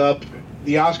lines up.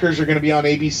 The Oscars are going to be on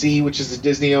ABC, which is a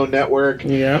Disney-owned network.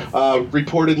 Yeah.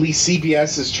 Reportedly,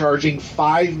 CBS is charging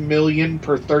 $5 million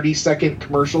per 30-second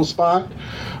commercial spot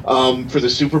for the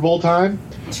Super Bowl time.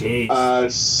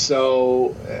 Jeez.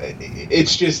 So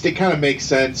it kind of makes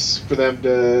sense for them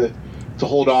to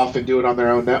hold off and do it on their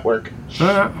own network.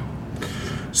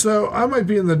 So I might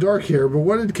be in the dark here, but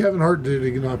what did Kevin Hart do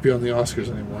to not be on the Oscars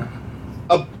anymore?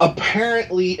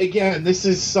 Apparently, again, this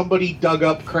is somebody dug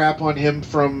up crap on him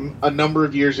from a number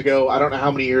of years ago. I don't know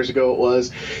how many years ago it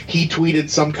was. He tweeted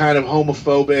some kind of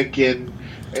homophobic and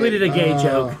tweeted a gay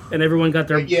joke, and everyone got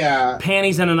their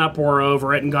panties in an uproar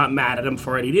over it and got mad at him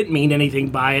for it. He didn't mean anything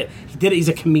by it. He did it. He's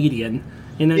a comedian.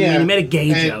 He made a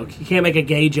gay joke. You can't make a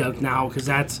gay joke now because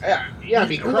that's... Yeah, I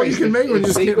mean, Christ, you can make one,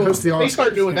 just can't host the Oscars. They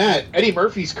start doing that, Eddie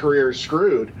Murphy's career is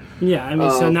screwed. Yeah, I mean,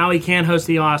 so now he can't host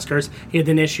the Oscars. He had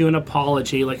to issue an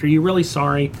apology. Like, are you really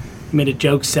sorry? He made a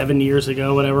joke 7 years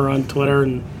ago, whatever, on Twitter,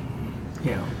 and,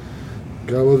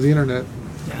 Gotta love the internet.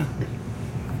 Yeah.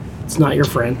 It's not your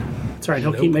friend. It's all right,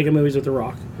 he'll keep making movies with The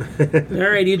Rock. All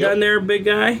right, you done there, big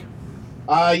guy?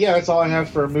 Yeah, that's all I have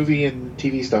for movie and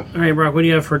TV stuff. All right, Brock, what do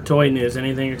you have for toy news?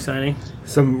 Anything exciting?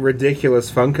 Some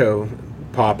ridiculous Funko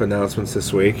Pop announcements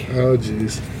this week. Oh,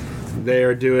 jeez. They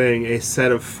are doing a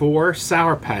set of 4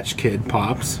 Sour Patch Kid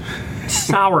Pops.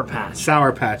 Sour Patch?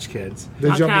 Sour Patch Kids. They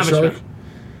Not jumped the Cabbage shark?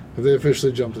 Have they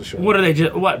officially jumped the shark? What are they?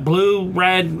 What, blue,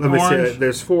 red, Let me orange? see.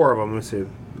 There's 4 of them. Let me see.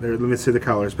 Let me see the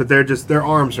colors. But their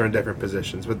arms are in different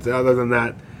positions. But other than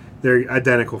that, they're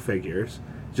identical figures.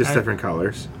 Just different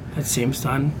colors. That seems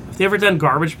done. Have they ever done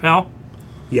Garbage Pail?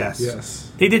 Yes.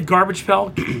 Yes. They did Garbage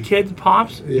Pail Kid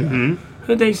Pops? Yeah. Mm-hmm.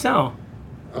 Who'd they sell?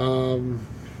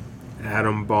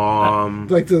 Atom Bomb,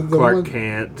 like the Clark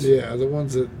Kent. Yeah, the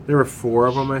ones that... There were 4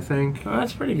 of them, I think. Oh,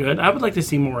 that's pretty good. I would like to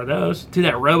see more of those. Do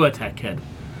that Robotech Kid.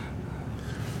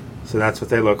 So that's what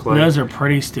they look like. Those are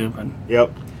pretty stupid.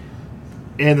 Yep.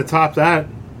 And to top that,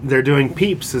 they're doing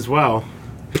Peeps as well.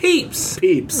 Peeps!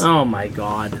 Peeps. Oh, my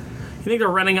God. You think they're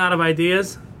running out of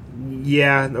ideas?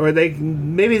 Yeah, or they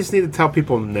maybe just need to tell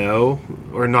people no,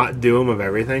 or not do them of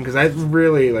everything. Because I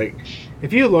really,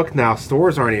 if you look now,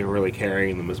 stores aren't even really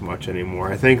carrying them as much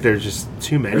anymore. I think there's just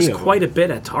too many of them. There's quite a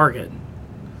bit at Target.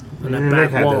 On that They've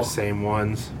back had wall. those same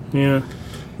ones. Yeah.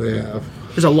 They have.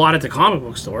 There's a lot at the comic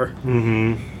book store.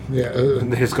 Mm-hmm. Yeah.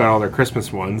 They just got all their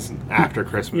Christmas ones after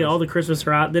Christmas. Yeah, all the Christmas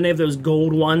are out. Then they have those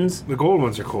gold ones. The gold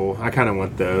ones are cool. I kind of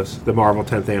want those. The Marvel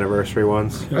 10th anniversary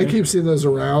ones. I keep seeing those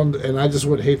around, and I just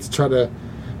would hate to try to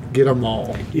get them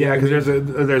all. Yeah, because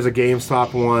there's a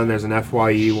GameStop one, there's an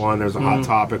FYE one, there's a Hot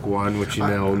Topic one, which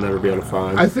will never be able to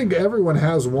find. I think everyone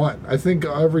has one. I think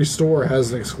every store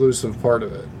has an exclusive part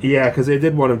of it. Yeah, because they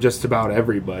did one of just about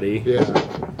everybody. Yeah.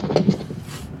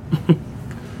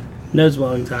 Nose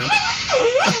blowing time.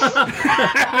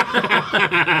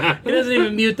 He doesn't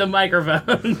even mute the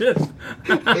microphone. It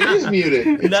is muted.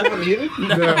 It's not muted?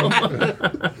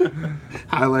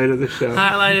 Highlight of the show.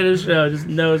 Highlight of the show, just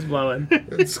nose blowing.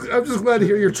 I'm just glad to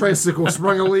hear your tricycle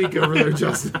sprung a leak over there,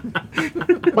 Justin.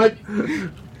 But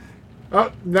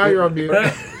Oh, now you're on mute.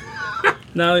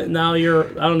 Now you're,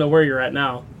 I don't know where you're at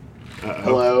now.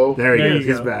 hello. There he There goes. you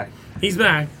He's go. back. He's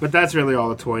back. But that's really all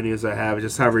the toy news I have.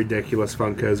 Just how ridiculous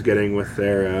Funko's getting with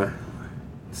their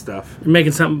stuff. You're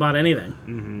making something about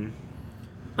anything.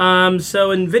 Mm-hmm.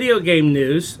 So in video game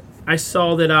news, I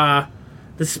saw that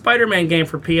the Spider-Man game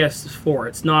for PS4,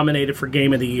 it's nominated for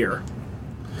Game of the Year.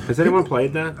 Has anyone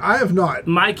played that? I have not.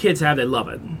 My kids have, they love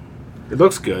it. It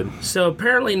looks good. So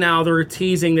apparently now they're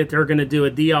teasing that they're going to do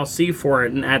a DLC for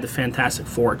it and add the Fantastic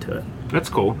Four to it. That's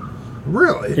cool.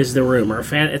 Really? Is the rumor.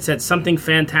 It said something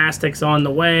Fantastic's on the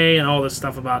way and all this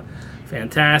stuff about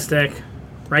Fantastic.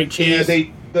 Right, Cheese? Yeah,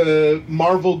 the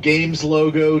Marvel Games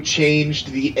logo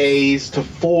changed the A's to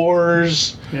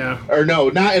 4s. Yeah. Or no,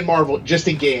 not in Marvel, just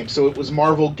in games. So it was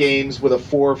Marvel Games with a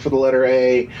 4 for the letter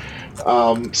A.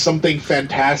 Something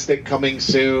Fantastic coming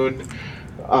soon.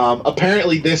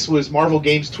 Apparently this was Marvel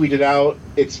Games tweeted out.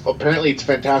 It's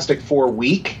Fantastic Four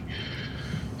week.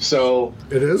 So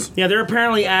It is? Yeah, they're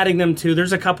apparently adding them to.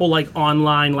 There's a couple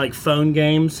online phone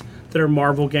games that are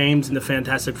Marvel games, and the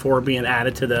Fantastic Four are being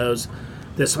added to those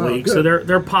this week. good. So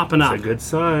they're popping up. That's a good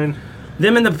sign.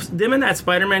 Them in that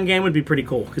Spider-Man game would be pretty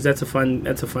cool because that's a fun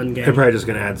game. They're probably just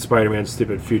going to add Spider-Man's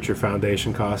stupid Future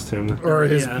Foundation costume. Or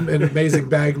his Yeah. an amazing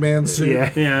Bagman suit.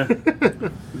 Yeah. Yeah,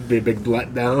 Be a big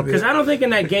letdown. because I don't think in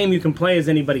that game you can play as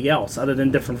anybody else other than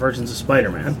different versions of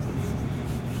Spider-Man.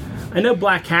 I know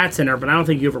Black Cat's in her, but I don't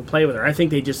think you ever play with her. I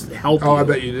think they just help. Oh, you. I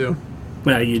bet you do.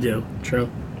 Well, you do. True.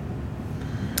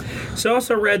 So I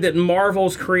also read that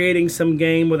Marvel's creating some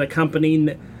game with a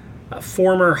company,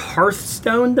 former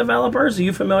Hearthstone developers. Are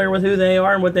you familiar with who they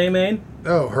are and what they made?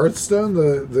 Oh, Hearthstone,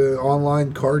 the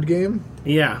online card game?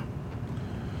 Yeah.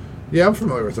 Yeah, I'm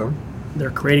familiar with them.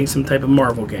 They're creating some type of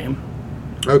Marvel game.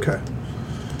 Okay.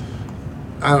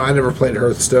 I never played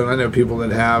Hearthstone. I know people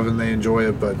that have and they enjoy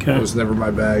it, but it was never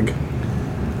my bag.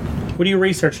 What are you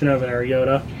researching over there,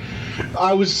 Yoda?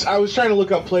 I was trying to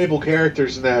look up playable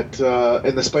characters in that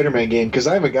in the Spider-Man game because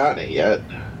I haven't gotten it yet.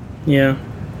 Yeah.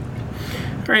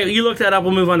 All right, you look that up.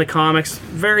 We'll move on to comics.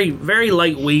 Very, very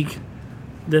light week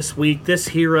this week. This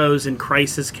Heroes in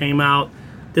Crisis came out.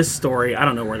 This story, I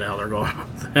don't know where the hell they're going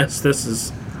with this.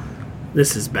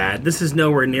 This is bad. This is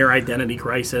nowhere near Identity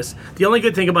Crisis. The only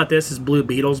good thing about this is Blue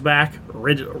Beetle's back.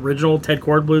 Original Ted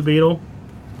Kord Blue Beetle.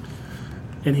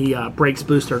 And he breaks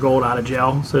Booster Gold out of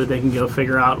jail so that they can go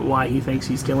figure out why he thinks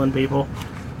he's killing people.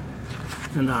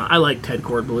 And I like Ted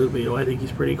Kord Blue Beetle. I think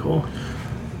he's pretty cool.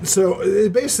 So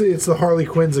basically, it's the Harley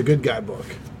Quinn's a good guy book.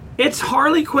 It's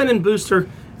Harley Quinn and Booster.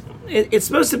 It's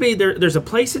supposed to be there's a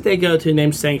place that they go to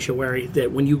named Sanctuary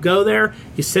that when you go there,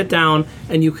 you sit down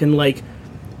and you can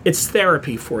it's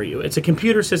therapy for you. It's a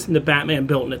computer system that Batman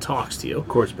built and it talks to you. Of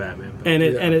course, Batman.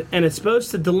 And it's supposed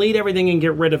to delete everything and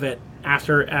get rid of it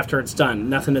after it's done.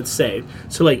 Nothing that's saved.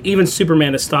 So even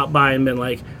Superman has stopped by and been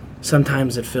like,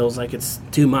 sometimes it feels like it's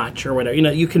too much or whatever.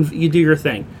 You do your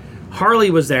thing.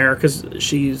 Harley was there because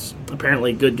she's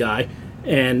apparently a good guy,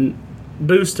 and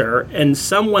Booster, and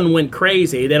someone went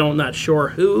crazy. Not sure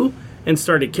who, and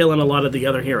started killing a lot of the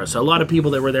other heroes. So a lot of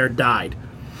people that were there died.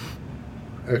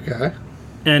 Okay.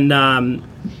 And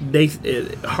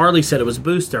Harley said it was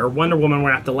Booster. Wonder Woman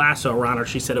went after lasso around her.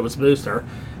 She said it was Booster,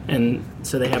 and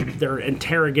so they're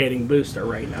interrogating Booster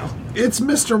right now. It's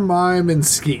Mr. Mime and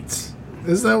Skeets.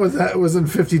 Isn't that what that was in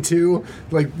 52?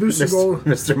 Like Booster Gold.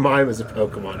 Mr. Mime is a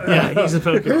Pokemon. Yeah, he's a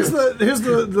Pokemon. Here's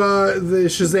the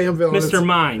Shazam villain. Mr.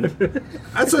 Mime.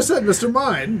 That's what I said, Mr.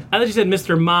 Mime. I thought you said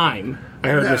Mr. Mime. I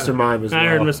heard Mr. Mime as well. I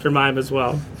heard Mr. Mime as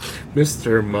well.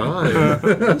 Mr. Mime.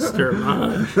 Mr.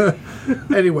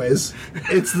 Mime. Anyways,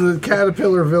 it's the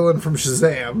caterpillar villain from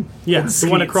Shazam. Yeah, the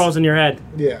one that crawls in your head.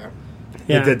 Yeah.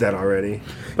 They did that already.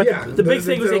 But the big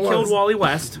thing was they killed Wally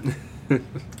West.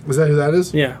 Was that who that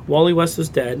is? Yeah, Wally West was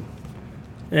dead.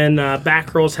 And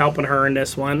Batgirl's helping her in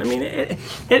this one. I mean,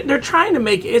 they're trying to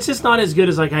make it's just not as good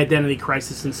as Identity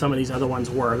Crisis and some of these other ones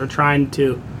were. They're trying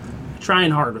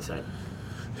hard with it.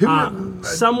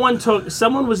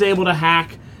 Someone was able to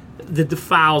hack the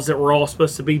files that were all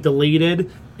supposed to be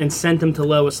deleted and sent them to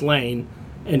Lois Lane,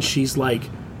 and she's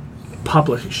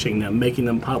publishing them, making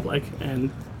them public. And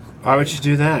why would you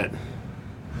do that?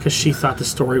 Because she thought the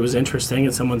story was interesting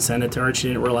and someone sent it to her and she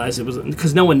didn't realize it was...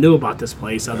 Because no one knew about this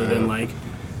place other than,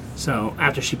 So,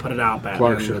 after she put it out back...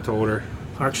 Clark should have told her.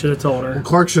 Clark should have told her. Well,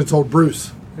 Clark should have told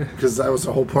Bruce. Because that was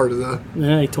the whole part of the...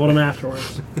 Yeah, he told him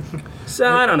afterwards.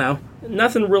 So, I don't know.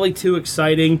 Nothing really too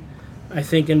exciting, I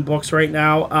think, in books right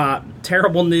now.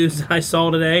 Terrible news I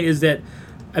saw today is that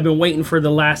I've been waiting for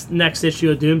the next issue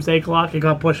of Doomsday Clock. It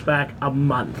got pushed back a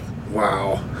month.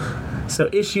 Wow. So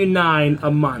issue 9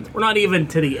 a month. We're not even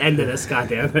to the end of this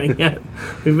goddamn thing yet.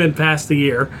 We've been past the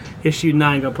year. Issue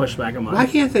 9 got pushed back a month. Why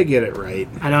can't they get it right?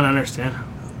 I don't understand.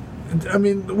 I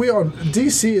mean,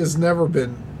 DC has never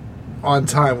been on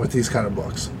time with these kind of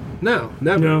books. No,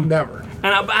 never. No. Never.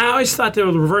 And I always thought the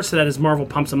reverse of that is Marvel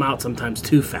pumps them out sometimes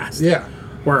too fast. Yeah.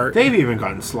 Where they've even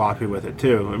gotten sloppy with it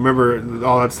too. Remember,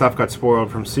 all that stuff got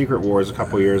spoiled from Secret Wars a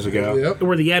couple years ago. Yep.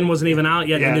 Where the end wasn't even out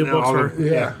yet. Yeah, the new books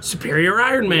were Superior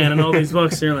Iron Man and all these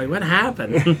books. And you're like, what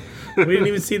happened? We didn't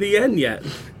even see the end yet.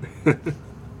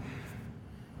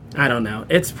 I don't know.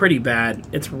 It's pretty bad.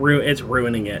 It's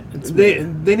ruining it.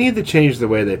 They need to change the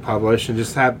way they publish and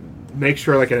just make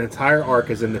sure an entire arc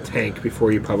is in the tank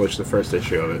before you publish the first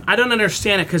issue of it. I don't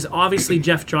understand it because obviously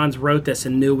Jeff Johns wrote this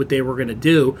and knew what they were going to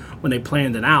do when they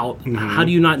planned it out. Mm-hmm. How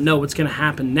do you not know what's going to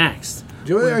happen next?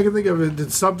 The only thing I can think of is,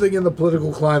 did something in the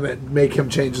political climate make him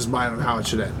change his mind on how it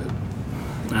should end?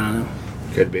 I don't know.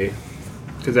 Could be.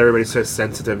 Because everybody's so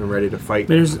sensitive and ready to fight.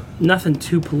 There's nothing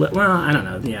too political. Well, I don't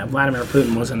know. Yeah, Vladimir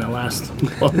Putin wasn't the last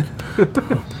book.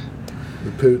 The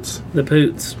Poots. The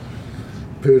Poots.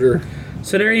 Pooter.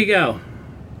 So there you go.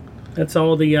 That's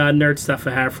all the nerd stuff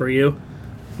I have for you.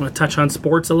 Want to touch on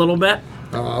sports a little bit?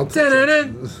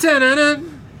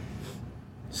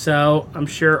 So I'm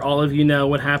sure all of you know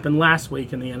what happened last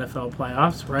week in the NFL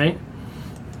playoffs, right?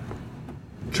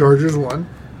 Chargers won.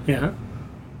 Yeah.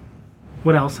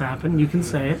 What else happened? You can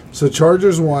say it. So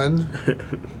Chargers won.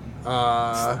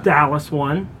 Dallas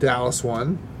won. Dallas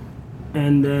won.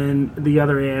 And then the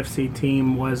other AFC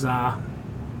team was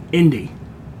Indy,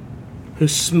 who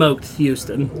smoked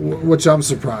Houston. Which I'm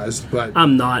surprised, but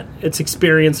I'm not. It's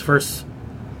experience versus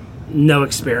no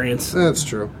experience. that's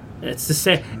true. It's the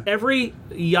same. Every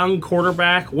young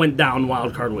quarterback went down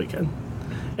wild card weekend.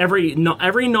 Every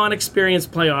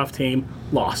non-experienced playoff team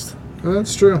lost,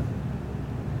 That's true.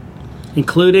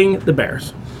 including the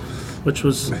Bears, which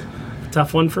was a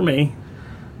tough one for me.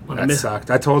 That sucked.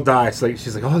 I told Di,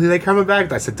 she's like, oh, are they coming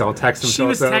back? I said, don't text them She till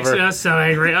was it's over. texting us so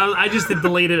angry. I just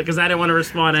deleted it because I didn't want to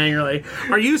respond angrily.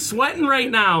 Are you sweating right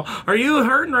now? Are you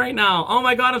hurting right now? Oh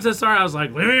my God, I'm so sorry. I was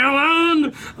like, leave me alone.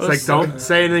 It's like, don't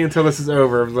say anything until this is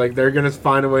over. Like, they're going to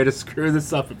find a way to screw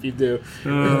this up if you do.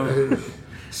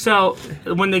 So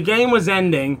when the game was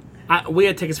ending, we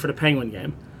had tickets for the Penguin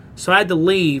game. So I had to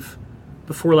leave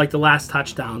before like the last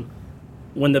touchdown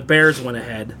when the Bears went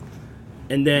ahead.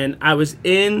 And then I was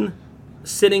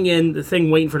sitting in the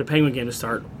thing waiting for the Penguin game to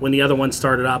start when the other one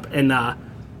started up and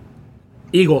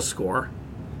Eagles score.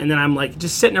 And then I'm like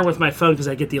just sitting there with my phone because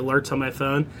I get the alerts on my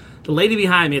phone. The lady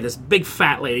behind me, this big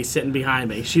fat lady sitting behind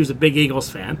me, she was a big Eagles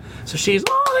fan. So she's,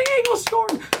 oh, the Eagles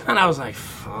scored. And I was like,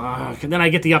 fuck. And then I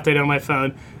get the update on my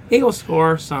phone. Eagles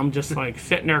score. So I'm just like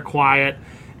sitting there quiet.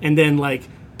 And then like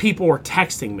people were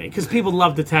texting me because people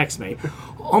love to text me.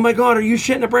 Oh my God, are you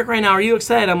shitting a brick right now? Are you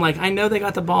excited? I'm like, I know they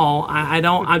got the ball.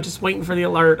 I'm just waiting for the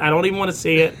alert. I don't even want to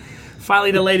see it. Finally,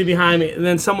 the lady behind me. And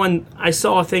then I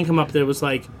saw a thing come up that was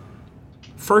like,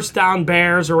 first down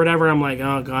Bears or whatever. I'm like,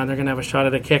 oh God, they're going to have a shot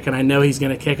at a kick, and I know he's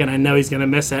going to kick, and I know he's going to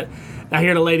miss it. I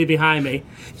hear the lady behind me,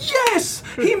 yes,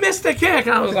 he missed the kick.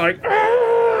 I was like,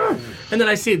 ah! And then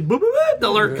I see boop, boop, boop, the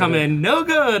alert come in. No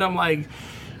good. I'm like,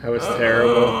 That was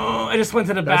terrible. I just went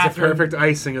to the That's bathroom. the perfect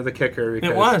icing of the kicker.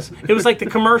 It was. It was like the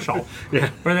commercial. Yeah.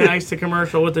 Where they iced the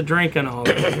commercial with the drink and all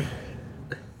that.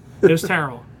 It was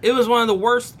terrible. It was one of the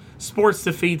worst sports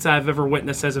defeats I've ever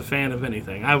witnessed as a fan of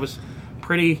anything. I was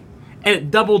pretty... And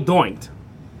it double doinked.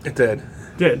 It did.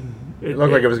 It It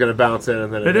looked like it was going to bounce in,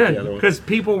 and then It it hit did. the other one. Because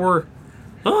people were...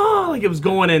 Oh, like it was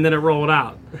going in, then it rolled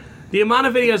out. The amount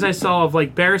of videos I saw of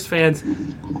like Bears fans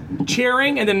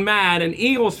cheering and then mad, and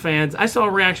Eagles fans, I saw a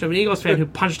reaction of an Eagles fan who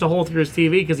punched a hole through his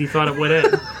TV because he thought it would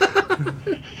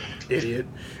in. Idiot.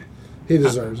 He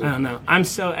deserves it. I don't know. I'm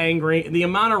so angry. The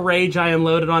amount of rage I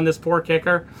unloaded on this poor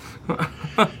kicker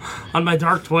on my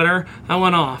dark Twitter, I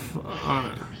went off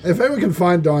on it. If anyone can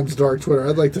find Don's dark Twitter,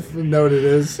 I'd like to know what it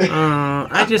is. If I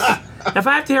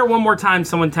have to hear one more time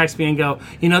someone text me and go,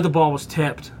 the ball was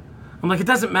tipped. I'm like, it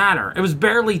doesn't matter. It was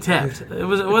barely tipped.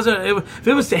 If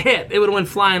it was to hit, it would have went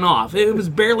flying off. It was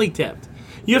barely tipped.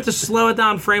 You have to slow it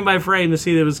down frame by frame to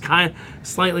see that it was kind of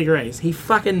slightly grazed. He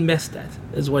fucking missed it,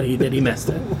 is what he did. He missed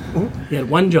it. He had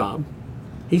one job.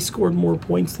 He scored more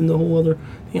points than the whole other.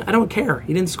 I don't care.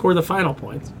 He didn't score the final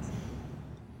points.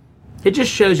 It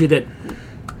just shows you that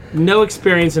no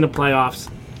experience in the playoffs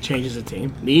changes a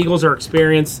team. The Eagles are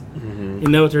experienced. You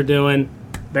know what they're doing.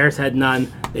 Bears had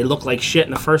none. They looked like shit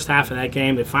in the first half of that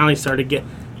game. They finally started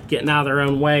getting out of their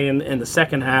own way in the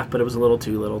second half, but it was a little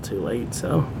too late.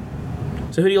 So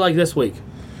who do you like this week?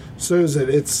 So is it?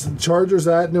 It's Chargers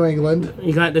at New England.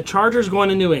 You got the Chargers going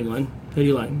to New England. Who do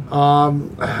you like?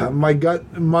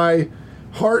 My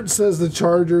heart says the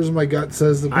Chargers. My gut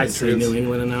says the Patriots. I say New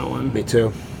England in that one. Me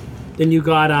too. Then you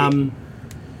got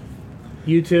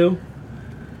you two.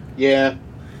 Yeah.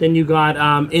 Then you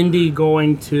got Indy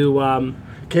going to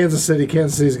Kansas City.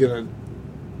 Kansas City's gonna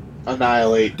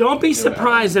Annihilate. Don't be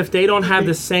surprised if they don't have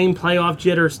the same playoff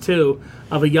jitters too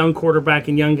of a young quarterback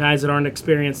and young guys that aren't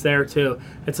experienced there too.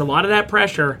 It's a lot of that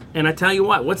pressure, and I tell you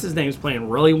what's his name's playing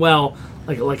really well,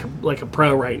 like a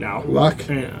pro right now. Luck.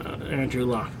 Andrew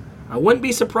Luck. I wouldn't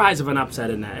be surprised if an upset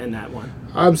in that one.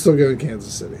 I'm still going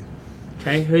Kansas City.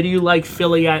 Okay, who do you like?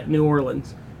 Philly at New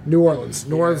Orleans. New Orleans.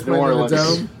 New Orleans playing in the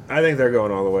Dome. I think they're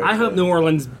going all the way. I hope New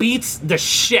Orleans beats the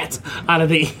shit out of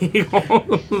the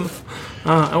Eagles.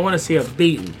 I want to see a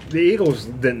beating. The Eagles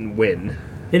didn't win.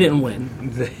 They didn't win.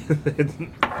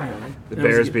 The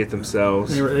Bears beat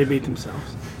themselves. They beat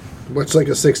themselves. Much like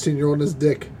a 16-year-old in his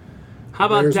dick. How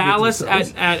about Bears beat Dallas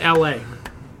themselves. at LA?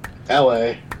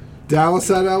 LA.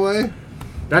 Dallas at LA?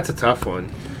 That's a tough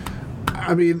one.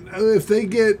 I mean, if they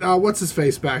get, what's his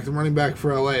face back, the running back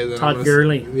for LA, then Todd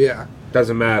Gurley. Yeah.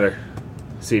 Doesn't matter.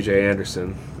 C.J.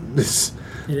 Anderson. This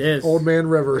It is. Old Man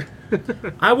River.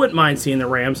 I wouldn't mind seeing the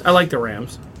Rams. I like the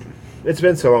Rams. It's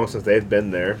been so long since they've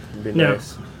been there. It'd be Yeah.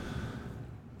 nice.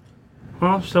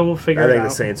 Well, so we'll figure I it think out.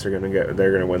 the Saints are going to get.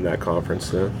 They're going to win that conference.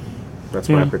 Though. That's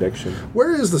my prediction.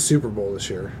 Where is the Super Bowl this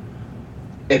year?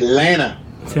 Atlanta.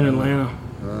 It's in Atlanta.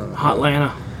 Hot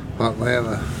Atlanta.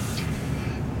 Atlanta.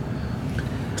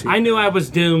 I knew I was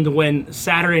doomed when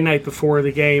Saturday night before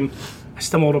the game,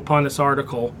 stumbled upon this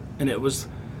article, and it was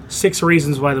 6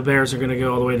 reasons why the Bears are going to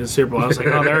go all the way to the Super Bowl. I was like,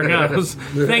 oh, there it goes.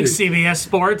 Thanks, CBS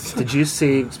Sports. Did you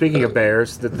see, speaking of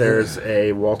Bears, that there's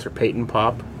a Walter Payton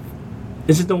pop?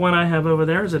 Is it the one I have over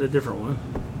there, or is it a different one?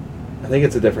 I think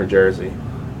it's a different jersey.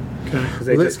 Okay. Because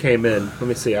they just came in. Let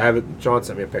me see. I have it. John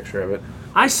sent me a picture of it.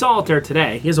 I saw it there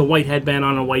today. He has a white headband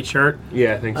on a white shirt.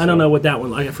 Yeah, I think so. I don't know what that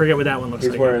one. I forget what that one looks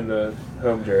He's like. wearing the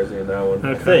home jersey in that one.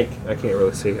 Okay. I think. I can't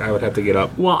really see. I would have to get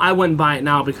up. Well, I wouldn't buy it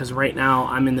now because right now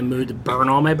I'm in the mood to burn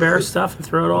all my Bears stuff and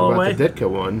throw it all What away. about the Ditka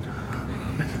one?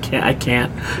 I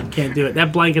can't do it.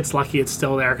 That blanket's lucky it's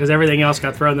still there because everything else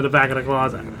got thrown to the back of the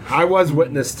closet. I was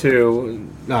witness to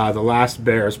the last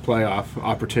Bears playoff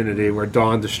opportunity where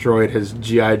Don destroyed his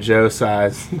G.I. Joe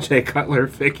size Jay Cutler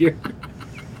figure.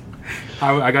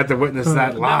 I got to witness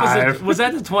that live. Was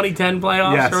that the 2010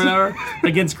 playoffs Yes. or whatever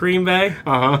against Green Bay?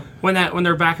 Uh-huh. When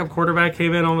their backup quarterback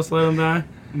came in, almost let them die.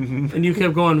 Mm-hmm. And you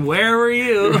kept going, where were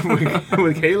you?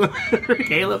 With Caleb.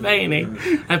 Caleb Haney.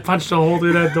 I punched a hole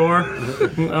through that door.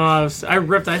 I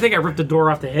think I ripped the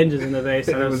door off the hinges in the base.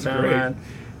 That was so great. bad.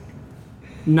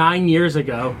 9 years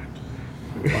ago.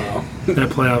 Wow. That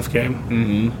playoff game.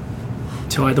 Mm-hmm.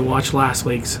 Until I had to watch last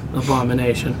week's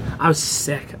Abomination. I was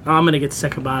sick. I'm going to get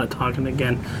sick about it talking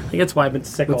again. I think that's why I've been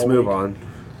sick Let's all move week. on.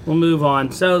 We'll move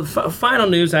on. So, final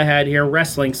news I had here,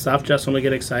 wrestling stuff, just when we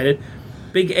get excited.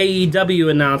 Big AEW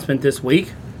announcement this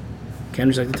week. Ken,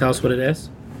 would you like to tell us what it is?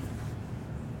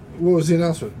 What was the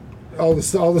announcement? All the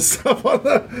stuff on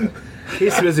the.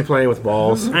 He's too busy playing with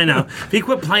balls. I know. If he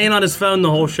quit playing on his phone the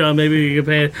whole show, maybe we could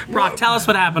pay it. Brock, tell us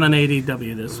what happened on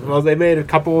AEW this week. Well, they made a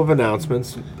couple of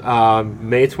announcements.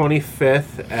 May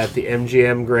 25th at the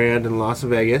MGM Grand in Las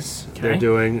Vegas. Okay. They're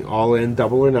doing All In,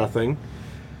 Double or Nothing.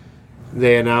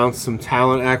 They announced some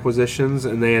talent acquisitions,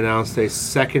 and they announced a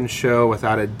second show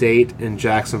without a date in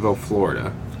Jacksonville,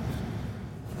 Florida.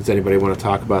 Does anybody want to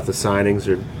talk about the signings,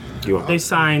 or do you want?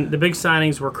 The big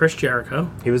signings were Chris Jericho,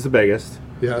 He was the biggest.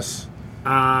 Yes.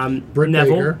 Neville,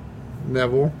 Baker.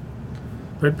 Neville.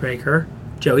 Britt Baker,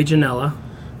 Joey Janela,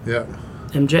 Yep.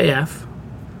 MJF,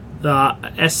 the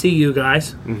SCU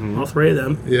guys, all 3 of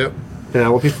them. Yep.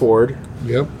 Penelope Ford.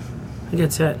 Yep. I think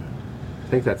that's it. I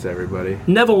think that's everybody.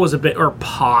 Neville was a bit, or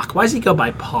Pac. Why does he go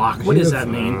by Pac? What does that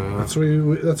mean? That's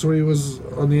where he was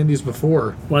on the Indies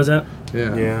before. Was it?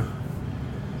 Yeah. Yeah.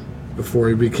 Before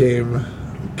he became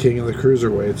king of the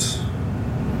cruiserweights.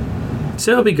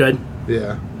 So it'll be good.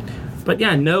 Yeah. But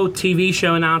yeah, no TV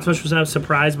show announcements, which I was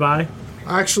surprised by.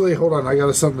 Actually, hold on. I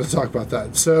got something to talk about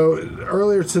that. So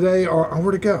earlier today,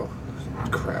 where'd it go?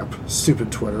 Crap.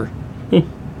 Stupid Twitter.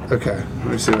 Okay. Let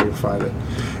me see if I can find it.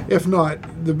 If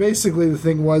not, basically the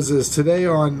thing is today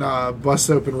on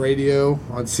Bust Open Radio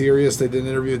on Sirius, they did an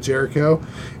interview with Jericho,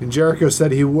 and Jericho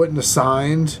said he wouldn't have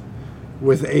signed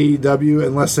with AEW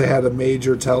unless they had a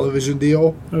major television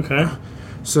deal. Okay.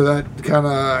 So that kind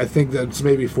of, I think that's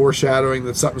maybe foreshadowing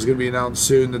that something's going to be announced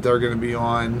soon, that they're going to be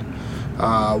on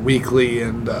weekly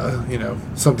and,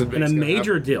 something. And a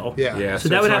major deal. Yeah. Yeah. So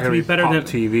that would have to be better Pop than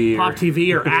TV Pop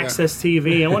TV or Access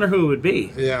TV. I wonder who it would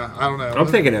be. Yeah, I don't know. I'm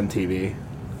thinking MTV.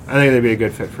 I think they'd be a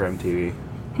good fit for MTV.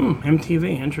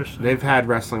 MTV, interesting. They've had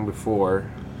wrestling before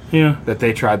Yeah. that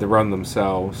they tried to run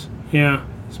themselves. Yeah.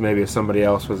 So maybe if somebody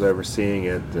else was overseeing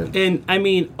it. And I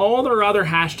mean, all their other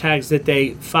hashtags that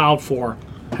they filed for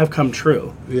have come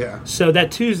true. Yeah. So that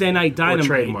Tuesday Night Dynamite.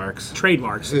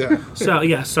 Trademarks. Yeah. So,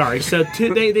 yeah, sorry. So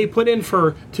they put in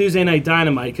for Tuesday Night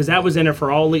Dynamite because that was in it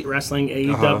for All Elite Wrestling,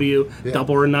 AEW, Yeah.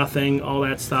 Double or Nothing, all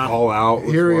that stuff. All Out.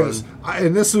 Was Here he one. is.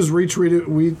 And this was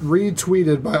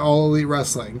retweeted by All Elite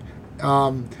Wrestling.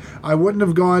 I wouldn't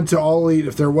have gone to All Elite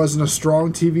if there wasn't a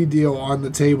strong TV deal on the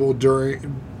table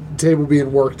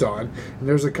being worked on. And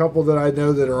there's a couple that I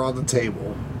know that are on the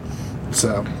table.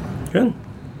 So. Good.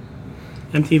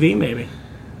 MTV, maybe.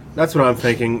 That's what I'm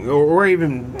thinking. Or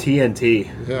even TNT.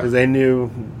 Yeah. Because they knew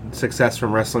success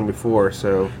from wrestling before,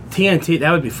 so. TNT,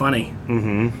 that would be funny.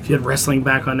 Mm-hmm. If you had wrestling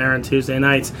back on there on Tuesday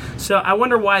nights. So I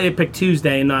wonder why they picked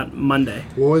Tuesday and not Monday.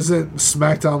 Well, isn't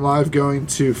SmackDown Live going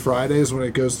to Fridays when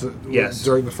it goes to Yes.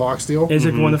 during the Fox deal? Is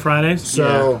it going to Fridays?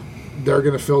 So they're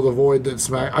going to fill the void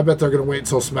that I bet they're going to wait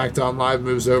until SmackDown Live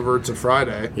moves over to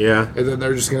Friday. Yeah. And then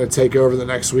they're just going to take over the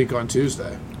next week on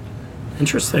Tuesday.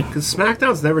 Interesting. Because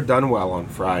SmackDown's never done well on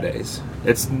Fridays.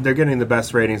 They're getting the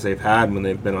best ratings they've had when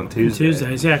they've been on Tuesday.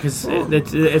 Tuesdays, yeah, because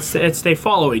it's they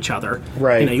follow each other.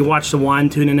 Right. You watch the one,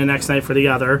 tune in the next night for the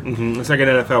other. It's like an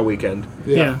NFL weekend.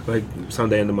 Yeah. Like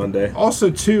Sunday into Monday.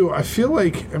 Also, too, I feel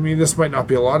like, this might not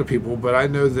be a lot of people, but I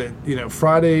know that,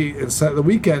 Friday and the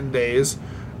weekend days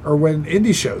are when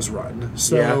indie shows run.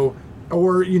 So,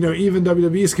 or, even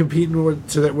WWE's competing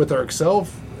with their Excel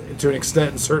to an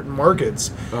extent in certain markets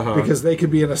because they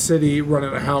could be in a city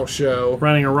running a house show,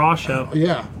 running a Raw show.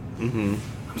 Yeah. I'm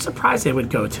surprised they would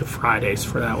go to Fridays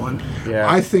for that one.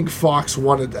 Yeah. I think Fox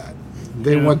wanted that.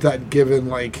 They want that given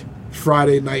like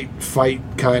Friday night fight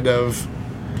kind of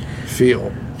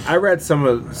feel. I read some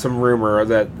rumor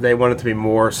that they want it to be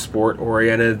more sport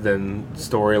oriented than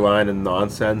storyline and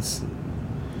nonsense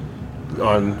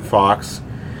on Fox,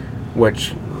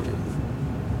 which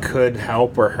could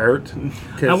help or hurt.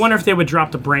 I wonder if they would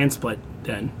drop the brand split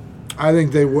then. I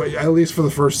think they would, at least for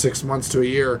the first 6 months to a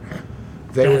year.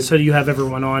 They would, so you have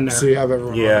everyone on there. so you have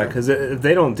everyone. Yeah, because if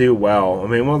they don't do well, I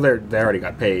mean, well, they already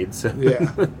got paid, so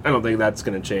Yeah. I don't think that's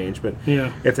going to change. But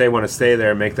Yeah. if they want to stay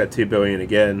there and make that $2 billion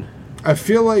again, I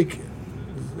feel like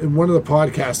in one of the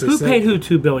podcasts they Who said, paid who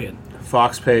 $2 billion?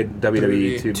 Fox paid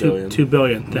WWE $2 billion. $2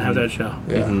 billion to have that show.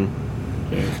 Yeah.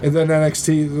 And then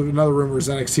NXT. Another rumor is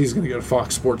NXT is going to go to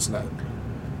Fox Sports Net.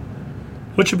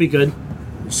 Which would be good.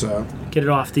 So Get it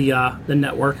off the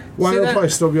network. well, See it'll that- probably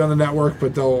still be on the network,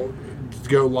 but they'll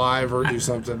go live or do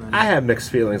something. I have mixed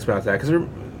feelings about that because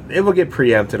it will get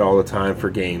preempted all the time for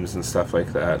games and stuff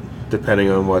like that, depending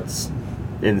on what's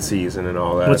in season and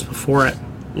all that. What's before it?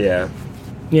 Yeah,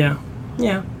 Yeah.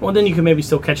 Yeah. Well, then you can maybe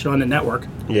still catch it on the network.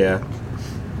 yeah.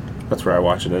 That's where I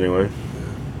watch it anyway.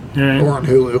 All right. Or on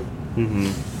Hulu.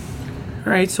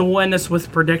 All right, so we'll end this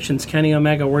with predictions. Kenny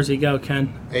Omega, where's he go,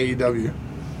 Ken? AEW.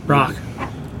 Rock.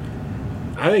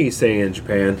 I think he's staying in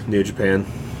Japan, New Japan.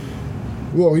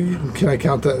 Well, can I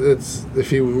count that? It's if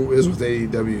he is with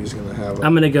AEW, he's going to have a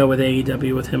I'm going to go with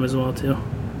AEW with him as well, too.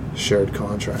 shared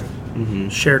contract.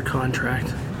 Shared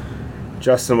contract.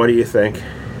 Justin, what do you think?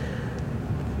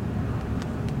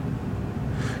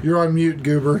 You're on mute,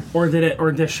 Goober. Or did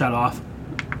it shut off?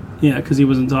 Yeah, because he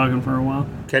wasn't talking for a while.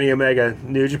 Kenny Omega,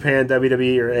 New Japan,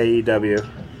 WWE, or AEW?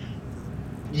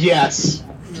 Yes.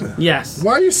 Yes.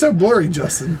 Why are you so blurry,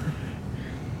 Justin?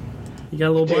 You got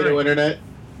a little Potato blurry. internet.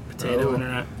 Potato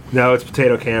internet. No, it's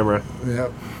Potato Camera.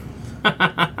 Yep.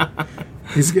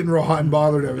 He's getting real hot and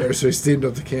bothered over there, so he steamed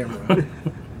up the camera.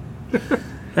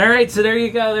 All right, so there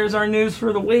you go. There's our news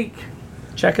for the week.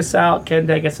 Check us out. Ken,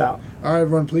 take us out. All right,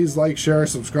 everyone, please like, share,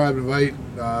 subscribe, invite.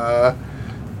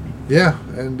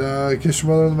 And kiss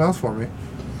your mother in the mouth for me.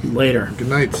 Later. Good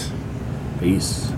night. Peace.